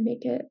work to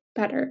make it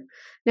better.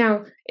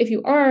 Now, if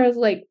you are,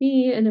 like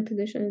me, in a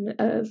position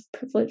of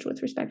privilege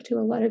with respect to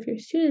a lot of your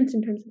students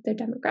in terms of their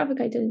demographic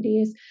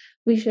identities,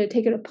 we should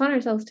take it upon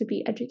ourselves to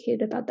be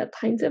educated about the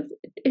kinds of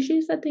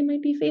issues that they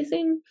might be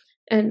facing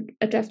and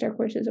adjust our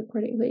courses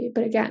accordingly.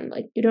 But again,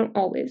 like you don't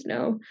always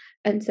know.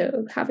 And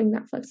so having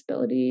that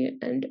flexibility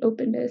and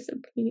openness of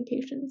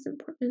communication is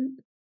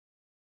important.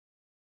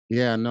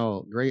 Yeah,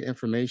 no, great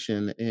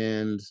information.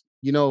 And,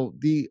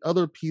 the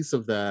other piece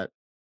of that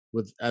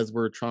with as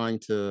we're trying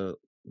to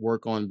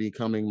work on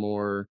becoming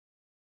more,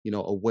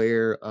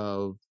 aware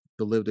of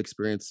the lived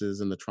experiences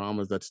and the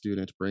traumas that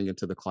students bring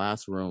into the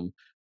classroom,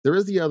 there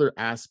is the other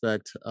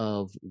aspect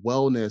of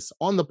wellness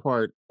on the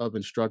part of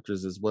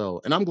instructors as well.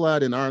 And I'm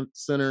glad in our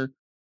center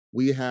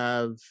we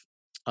have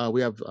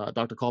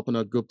Dr.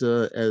 Kalpana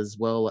Gupta as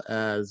well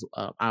as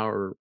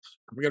our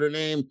I forget her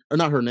name or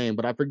not her name,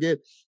 but I forget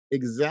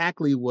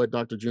exactly what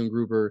Dr. June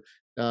Gruber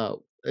uh,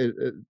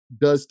 it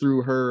does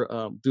through her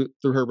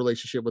through her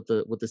relationship with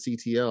the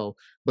CTL,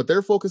 but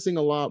they're focusing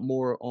a lot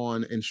more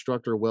on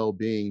instructor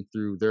well-being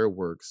through their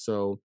work.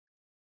 So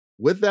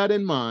with that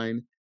in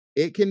mind,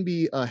 it can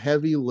be a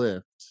heavy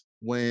lift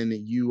when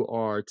you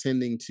are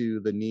tending to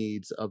the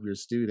needs of your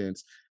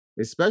students,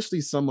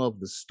 especially some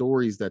of the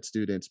stories that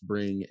students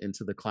bring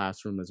into the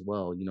classroom as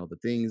well. The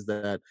things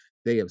that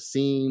they have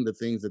seen, the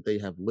things that they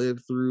have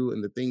lived through,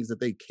 and the things that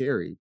they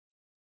carry.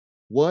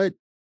 What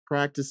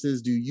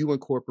practices do you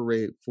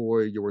incorporate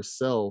for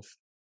yourself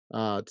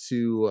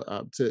to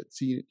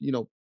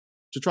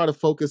to try to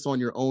focus on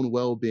your own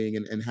well-being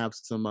and have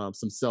some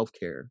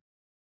self-care?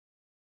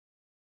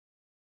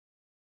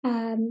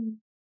 Um,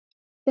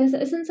 this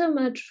isn't so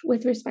much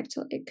with respect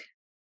to like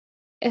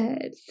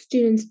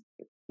students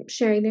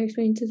sharing their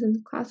experiences in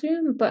the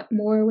classroom, but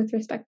more with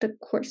respect to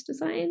course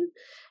design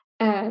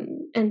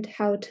and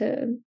how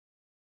to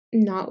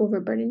not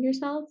overburden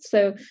yourself.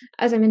 So,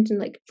 as I mentioned,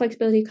 like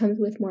flexibility comes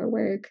with more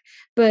work,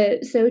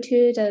 but so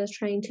too does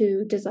trying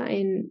to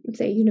design,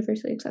 say,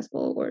 universally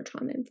accessible or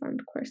trauma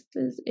informed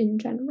courses in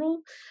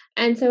general.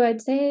 And so, I'd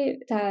say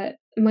that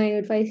my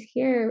advice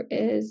here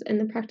is, and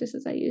the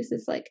practices I use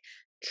is like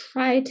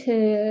try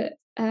to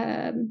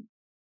um,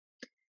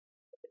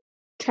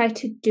 try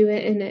to do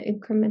it in an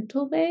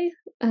incremental way.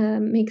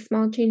 Make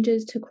small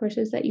changes to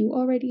courses that you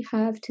already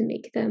have to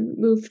make them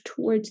move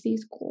towards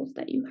these goals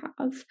that you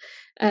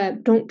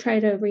have. Don't try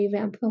to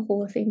revamp the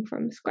whole thing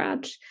from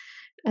scratch.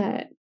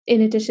 Uh,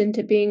 in addition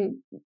to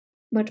being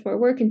much more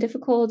work and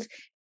difficult,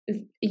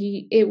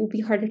 it will be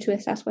harder to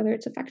assess whether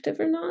it's effective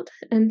or not.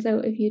 And so,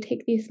 if you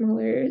take these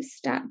smaller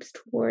steps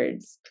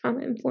towards trauma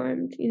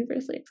informed,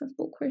 universally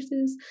accessible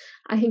courses,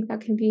 I think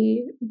that can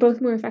be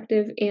both more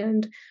effective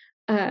and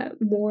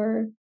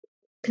more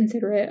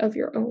considerate of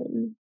your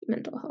own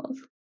mental health.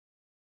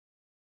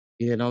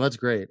 Yeah, no, that's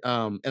great.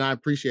 And I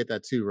appreciate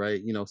that too,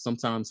 right?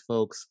 Sometimes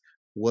folks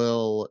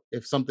will,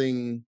 if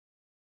something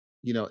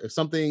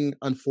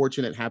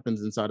unfortunate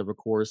happens inside of a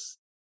course,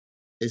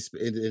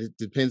 it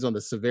depends on the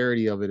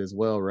severity of it as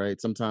well,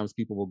 right? Sometimes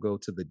people will go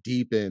to the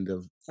deep end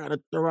of trying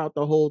to throw out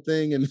the whole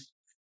thing and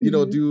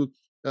Mhm. do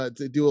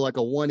to do like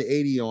a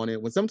 180 on it.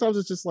 When sometimes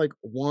it's just like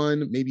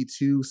one, maybe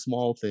two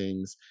small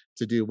things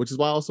to do, which is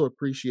why I also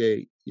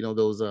appreciate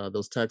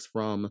those texts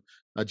from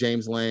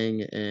James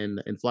Lang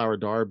and Flower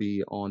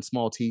Darby on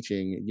small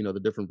teaching. The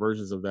different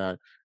versions of that.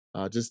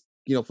 Just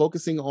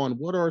focusing on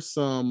what are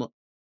some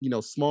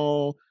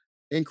small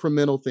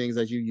incremental things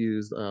that you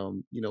use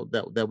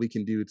that we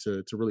can do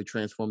to really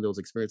transform those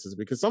experiences,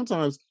 because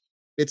sometimes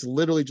it's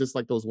literally just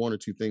like those one or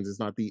two things. It's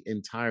not the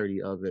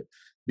entirety of it,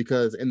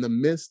 because in the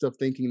midst of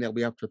thinking that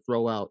we have to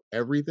throw out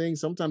everything,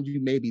 sometimes you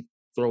may be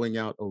throwing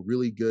out a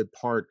really good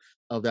part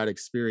of that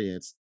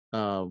experience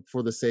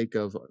for the sake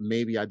of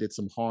maybe I did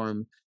some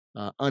harm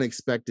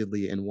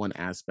unexpectedly in one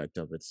aspect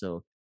of it.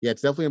 So yeah,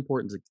 it's definitely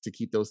important to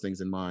keep those things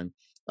in mind.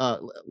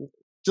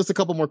 Just a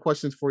couple more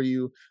questions for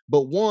you,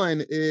 but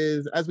one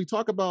is, as we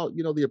talk about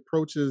the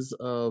approaches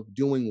of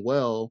doing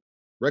well,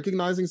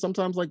 recognizing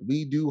sometimes like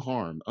we do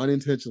harm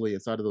unintentionally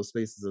inside of those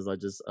spaces as I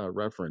just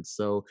referenced.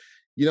 So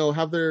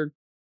have there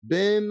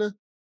been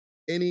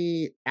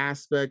any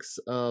aspects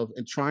of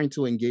and trying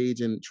to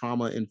engage in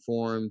trauma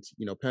informed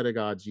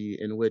pedagogy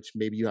in which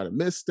maybe you had a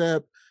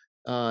misstep,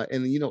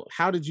 and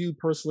how did you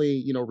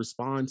personally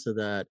respond to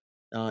that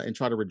and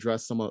try to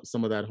redress some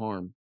of that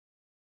harm?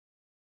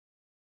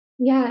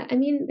 Yeah, I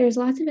mean, there's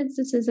lots of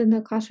instances in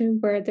the classroom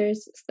where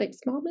there's like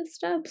small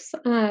missteps,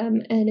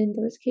 and in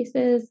those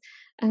cases,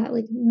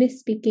 like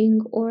misspeaking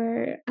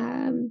or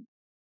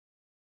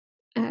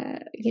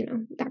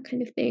that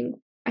kind of thing.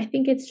 I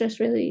think it's just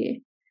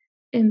really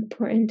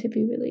important to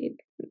be really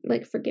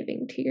like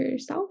forgiving to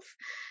yourself.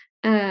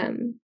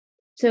 Um,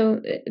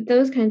 so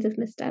those kinds of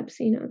missteps,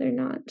 they're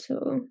not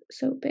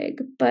so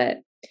big, but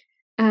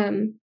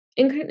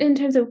In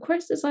terms of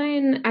course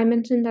design, I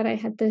mentioned that I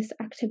had this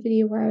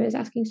activity where I was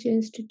asking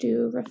students to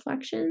do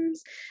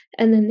reflections,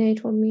 and then they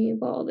told me,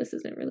 "Well, this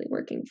isn't really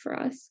working for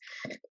us."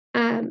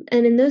 And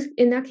in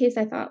that case,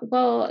 I thought,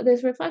 well,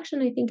 this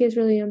reflection I think is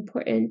really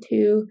important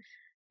to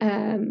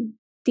um,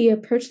 the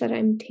approach that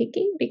I'm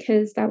taking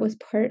because that was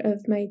part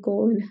of my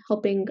goal in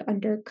helping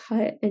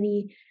undercut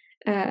any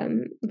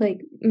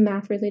like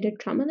math related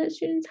trauma that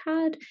students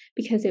had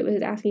because it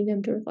was asking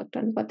them to reflect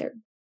on what they're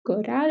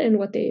good at and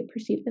what they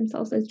perceive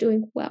themselves as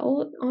doing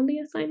well on the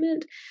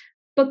assignment,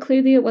 but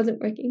clearly it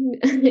wasn't working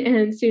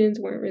and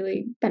students weren't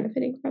really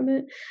benefiting from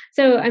it.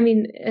 So I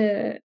mean,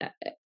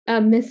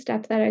 a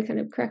misstep that I kind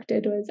of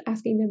corrected was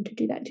asking them to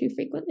do that too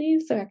frequently,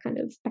 so I kind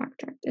of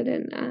backtracked it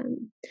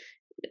and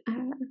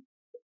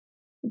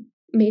uh,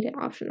 made it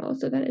optional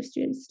so that if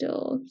students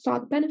still saw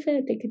the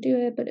benefit, they could do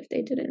it, but if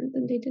they didn't,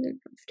 then they didn't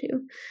have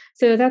to.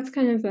 So that's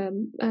kind of a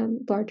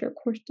larger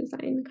course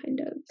design kind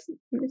of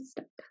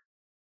misstep.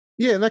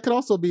 Yeah, and that could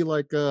also be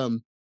like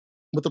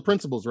with the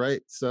principles,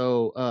 right?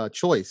 So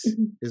choice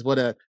Mhm, is what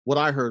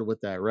I heard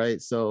with that, right?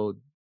 So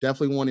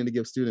definitely wanting to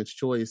give students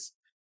choice.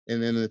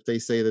 And then if they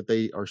say that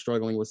they are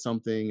struggling with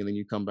something, and then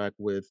you come back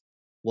with,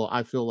 well,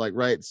 I feel like,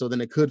 right. So then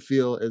it could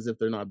feel as if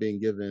they're not being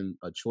given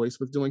a choice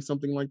with doing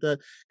something like that.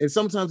 And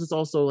sometimes it's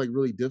also like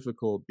really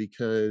difficult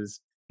because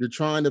you're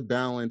trying to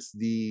balance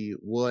the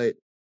what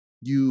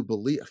you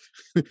believe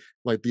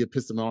like the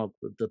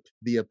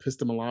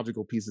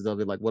epistemological pieces of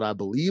it, like what I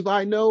believe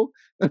I know,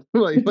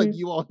 like mhm,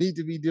 you all need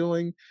to be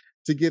doing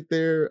to get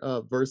there,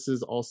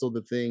 versus also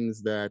the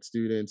things that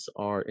students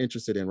are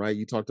interested in, right?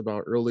 You talked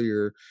about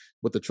earlier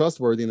with the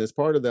trustworthiness.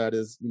 Part of that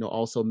is,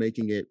 also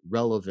making it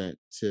relevant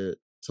to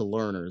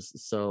learners.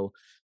 So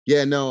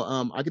yeah, no,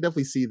 I could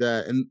definitely see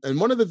that. And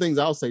one of the things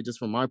I'll say just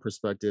from my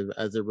perspective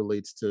as it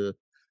relates to,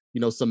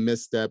 some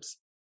missteps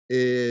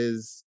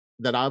is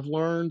that I've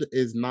learned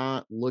is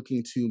not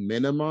looking to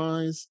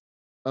minimize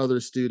other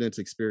students'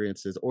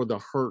 experiences or the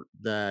hurt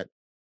that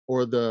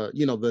or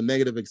the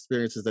negative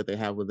experiences that they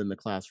have within the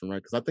classroom,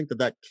 right? Because I think that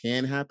that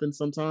can happen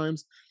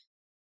sometimes.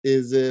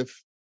 Is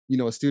if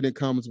a student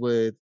comes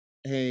with,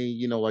 hey,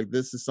 like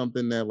this is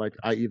something that like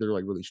I either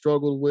like really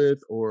struggled with,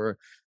 or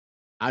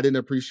I didn't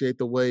appreciate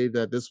the way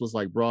that this was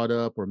like brought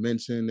up or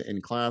mentioned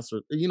in class,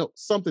 or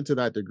something to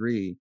that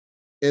degree.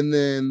 And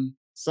then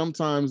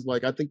sometimes,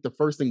 like, I think the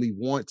first thing we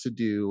want to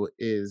do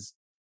is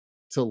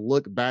to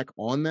look back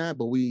on that,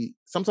 but we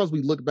sometimes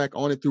we look back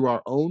on it through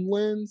our own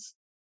lens,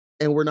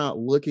 and we're not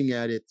looking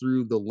at it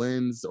through the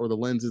lens or the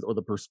lenses or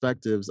the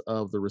perspectives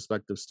of the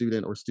respective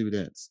student or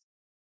students.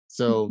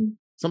 So mhm.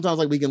 sometimes,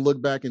 like, we can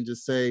look back and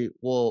just say,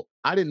 well,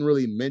 I didn't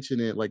really mention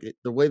it. Like,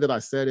 the way that I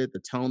said it, the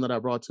tone that I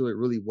brought to it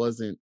really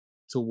wasn't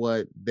to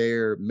what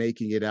they're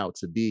making it out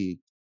to be,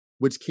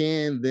 which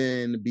can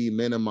then be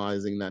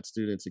minimizing that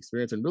student's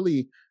experience and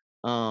really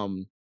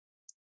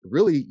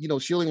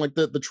shielding like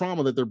the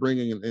trauma that they're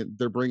bringing and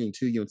they're bringing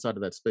to you inside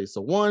of that space.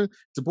 So one,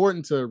 it's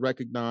important to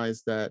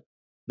recognize that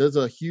there's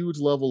a huge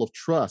level of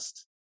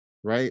trust,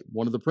 right?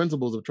 One of the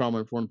principles of trauma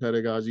informed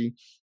pedagogy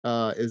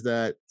is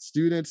that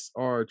students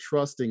are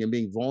trusting and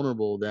being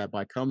vulnerable that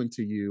by coming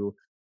to you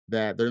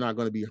that they're not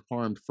going to be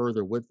harmed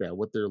further with that.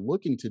 What they're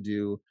looking to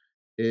do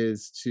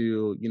is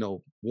to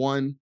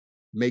one,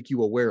 make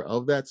you aware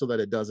of that so that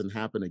it doesn't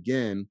happen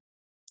again,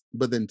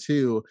 but then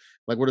two,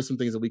 like what are some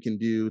things that we can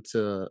do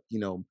to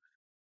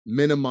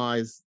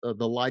minimize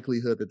the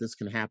likelihood that this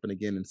can happen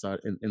again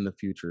in the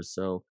future.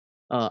 So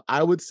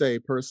I would say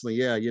personally,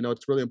 yeah,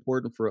 it's really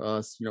important for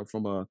us,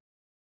 from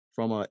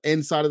a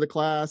inside of the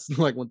class,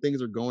 like when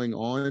things are going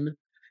on,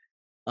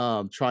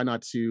 try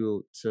not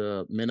to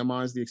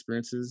minimize the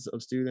experiences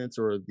of students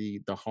or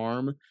the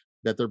harm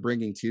that they're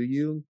bringing to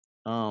you.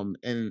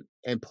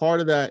 And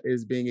part of that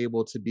is being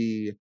able to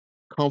be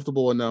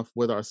comfortable enough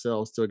with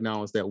ourselves to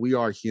acknowledge that we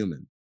are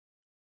human.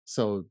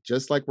 So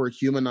just like we're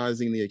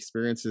humanizing the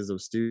experiences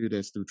of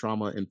students through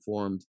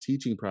trauma-informed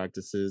teaching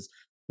practices,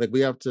 like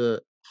we have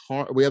to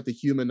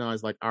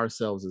humanize like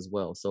ourselves as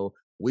well. So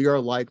we are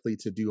likely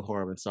to do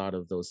harm inside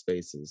of those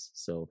spaces.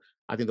 So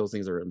I think those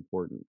things are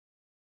important.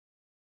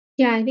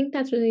 Yeah, I think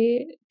that's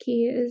really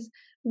key is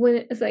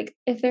when it's like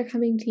if they're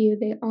coming to you,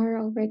 they are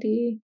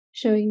already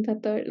showing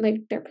that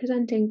they're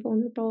presenting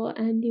vulnerable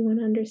and you want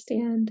to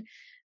understand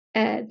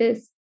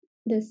this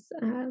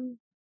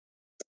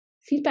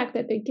feedback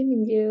that they're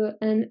giving you.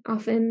 And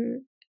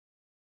often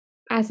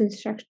as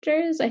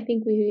instructors, I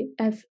think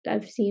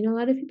I've seen a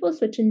lot of people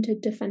switch into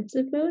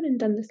defensive mode and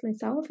done this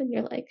myself. And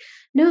you're like,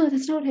 no,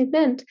 that's not what I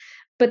meant.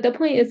 But the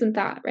point isn't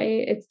that,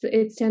 right?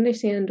 It's to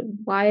understand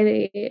why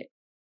they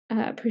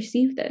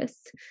perceive this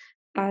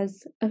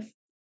as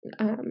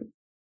um,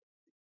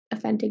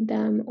 offending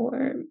them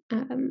or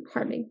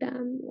harming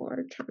them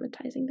or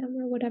traumatizing them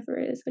or whatever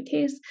is the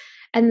case,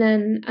 and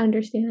then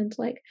understand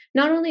like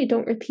not only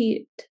don't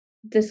repeat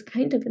this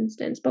kind of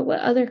instance, but what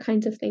other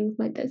kinds of things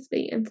might this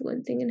be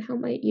influencing, and how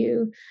might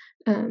you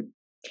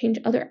change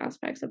other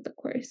aspects of the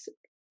course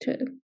to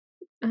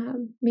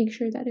make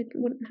sure that it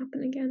wouldn't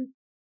happen again.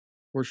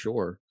 For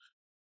sure.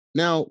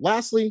 Now,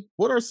 lastly,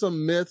 what are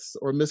some myths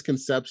or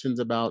misconceptions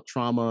about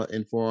trauma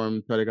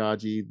informed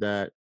pedagogy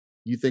that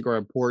you think are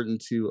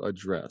important to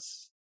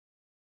address?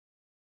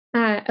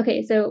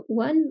 Okay, so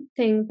one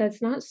thing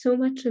that's not so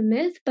much a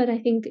myth, but I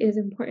think is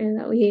important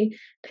that we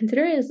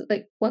consider is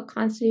like what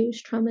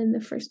constitutes trauma in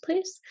the first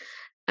place.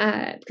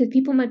 Because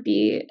people might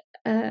be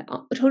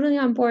totally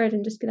on board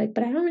and just be like,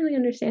 but I don't really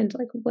understand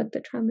like what the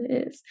trauma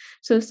is.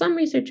 So some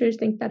researchers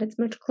think that it's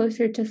much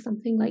closer to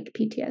something like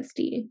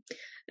PTSD,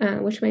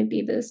 which might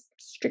be the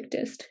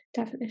strictest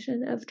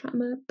definition of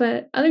trauma.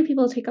 But other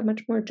people take a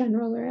much more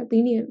general or a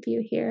lenient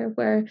view here,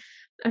 where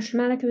a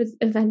traumatic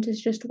event is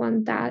just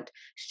one that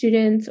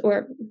students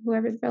or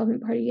whoever the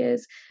relevant party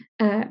is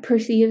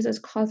perceives as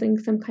causing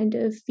some kind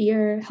of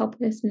fear,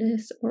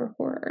 helplessness, or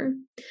horror.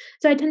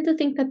 So I tend to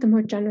think that the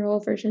more general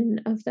version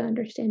of the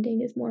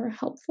understanding is more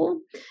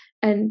helpful.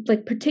 And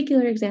like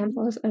particular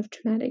examples of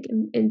traumatic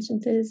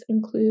instances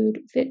include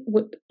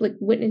like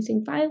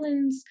witnessing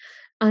violence,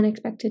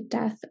 unexpected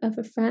death of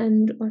a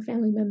friend or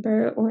family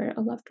member or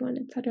a loved one,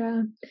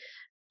 etc.,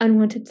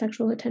 unwanted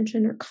sexual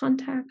attention or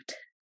contact,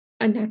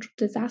 a natural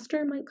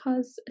disaster might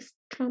cause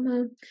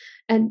trauma,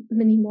 and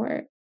many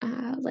more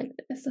like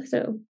this.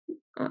 So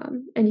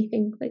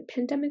anything like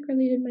pandemic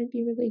related might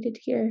be related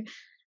here,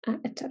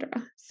 etc.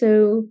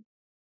 So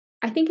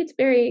I think it's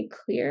very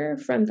clear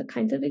from the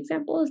kinds of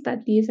examples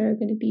that these are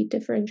going to be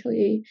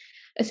differentially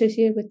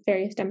associated with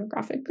various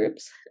demographic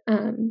groups,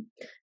 and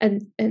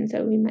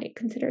so we might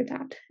consider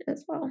that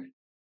as well.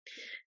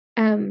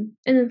 And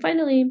then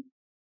finally,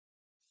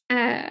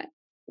 uh,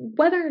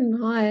 whether or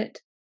not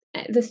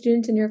the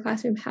students in your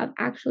classroom have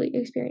actually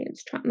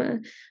experienced trauma,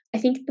 I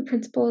think the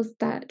principles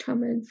that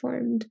trauma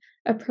informed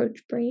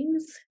approach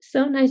brings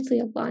so nicely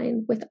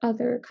align with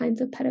other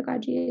kinds of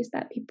pedagogies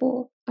that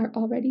people are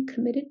already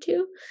committed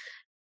to,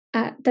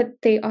 that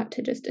they ought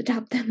to just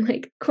adopt them.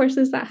 Like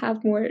courses that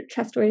have more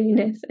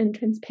trustworthiness and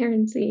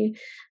transparency,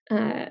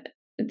 uh,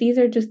 these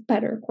are just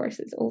better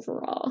courses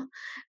overall,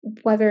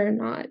 whether or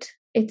not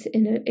it's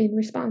in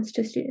response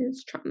to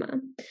students' trauma.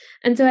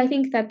 And so I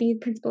think that these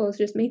principles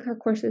just make our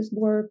courses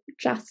more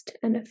just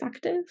and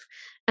effective.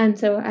 And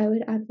so I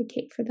would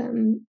advocate for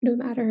them no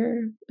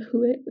matter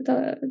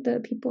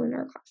the people in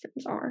our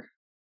classrooms are.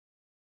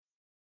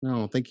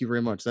 No, thank you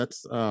very much.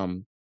 That's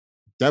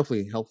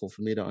definitely helpful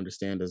for me to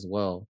understand as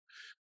well.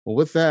 Well,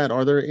 with that,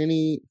 are there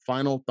any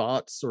final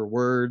thoughts or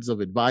words of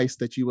advice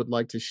that you would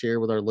like to share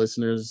with our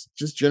listeners,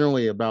 just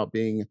generally about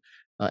being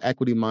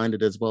equity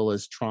minded as well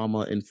as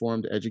trauma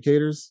informed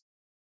educators?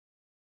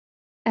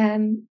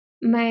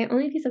 My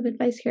only piece of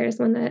advice here is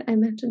one that I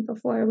mentioned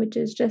before, which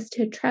is just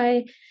to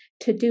try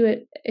to do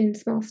it in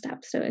small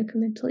steps, so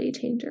incrementally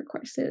change your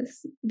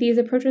courses. These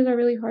approaches are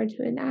really hard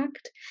to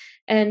enact,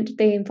 and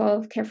they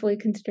involve carefully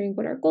considering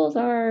what our goals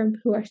are,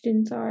 who our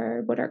students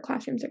are, what our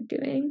classrooms are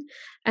doing.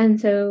 And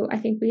so I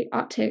think we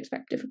ought to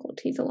expect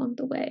difficulties along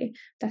the way.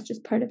 That's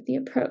just part of the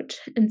approach.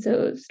 And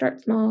so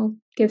start small,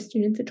 give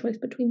students a choice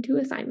between two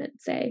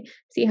assignments, say,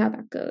 see how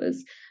that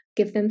goes.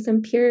 Give them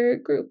some peer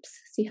groups,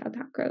 see how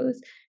that grows,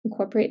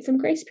 incorporate some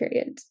grace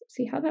periods,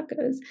 see how that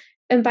goes.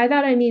 And by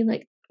that, I mean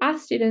like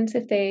ask students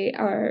if they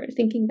are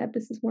thinking that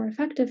this is more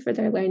effective for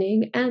their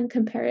learning and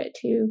compare it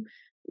to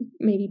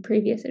maybe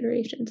previous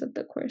iterations of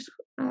the course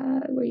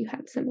where you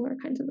had similar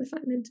kinds of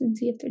assignments and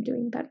see if they're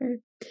doing better.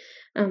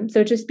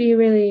 So just be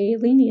really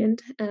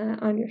lenient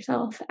on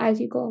yourself as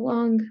you go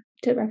along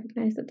to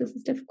recognize that this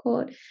is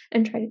difficult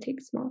and try to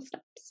take small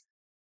steps.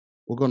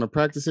 We're going to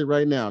practice it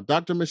right now.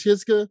 Dr.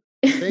 Mashiska,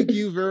 thank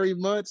you very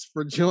much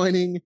for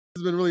joining.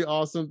 It's been really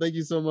awesome. Thank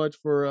you so much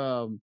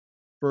for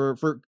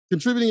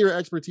contributing your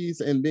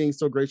expertise and being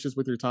so gracious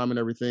with your time and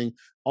everything.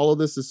 All of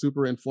this is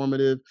super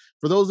informative.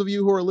 For those of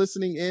you who are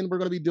listening in, we're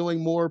going to be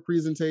doing more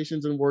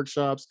presentations and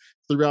workshops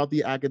throughout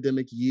the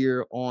academic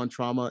year on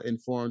trauma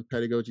informed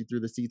pedagogy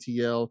through the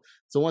CTL.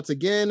 So once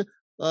again,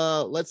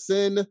 let's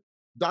send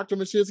Dr.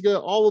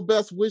 Mashiska all the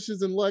best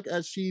wishes and luck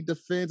as she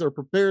defends or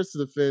prepares to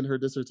defend her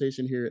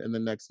dissertation here in the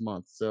next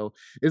month. So,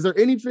 is there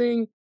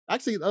anything?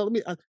 Actually, let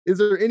me. Is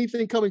there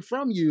anything coming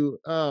from you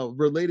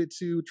related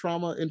to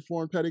trauma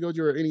informed pedagogy,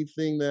 or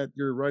anything that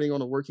you're writing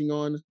on or working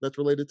on that's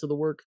related to the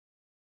work?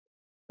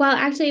 Well,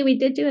 actually, we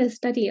did do a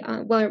study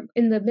on well,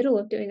 in the middle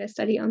of doing a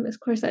study on this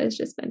course I was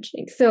just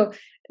mentioning. So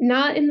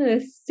not in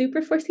the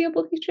super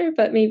foreseeable future,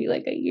 but maybe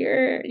like a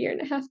year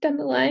and a half down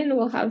the line,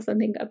 we'll have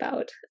something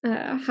about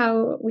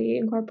how we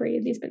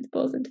incorporated these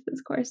principles into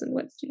this course and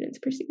what students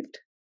perceived.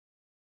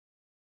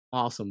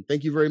 Awesome.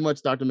 Thank you very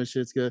much, Dr.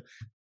 Mashitska.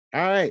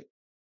 All right.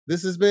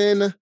 This has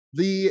been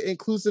the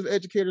Inclusive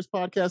Educators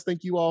Podcast.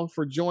 Thank you all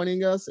for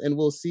joining us, and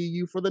we'll see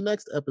you for the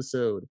next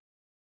episode.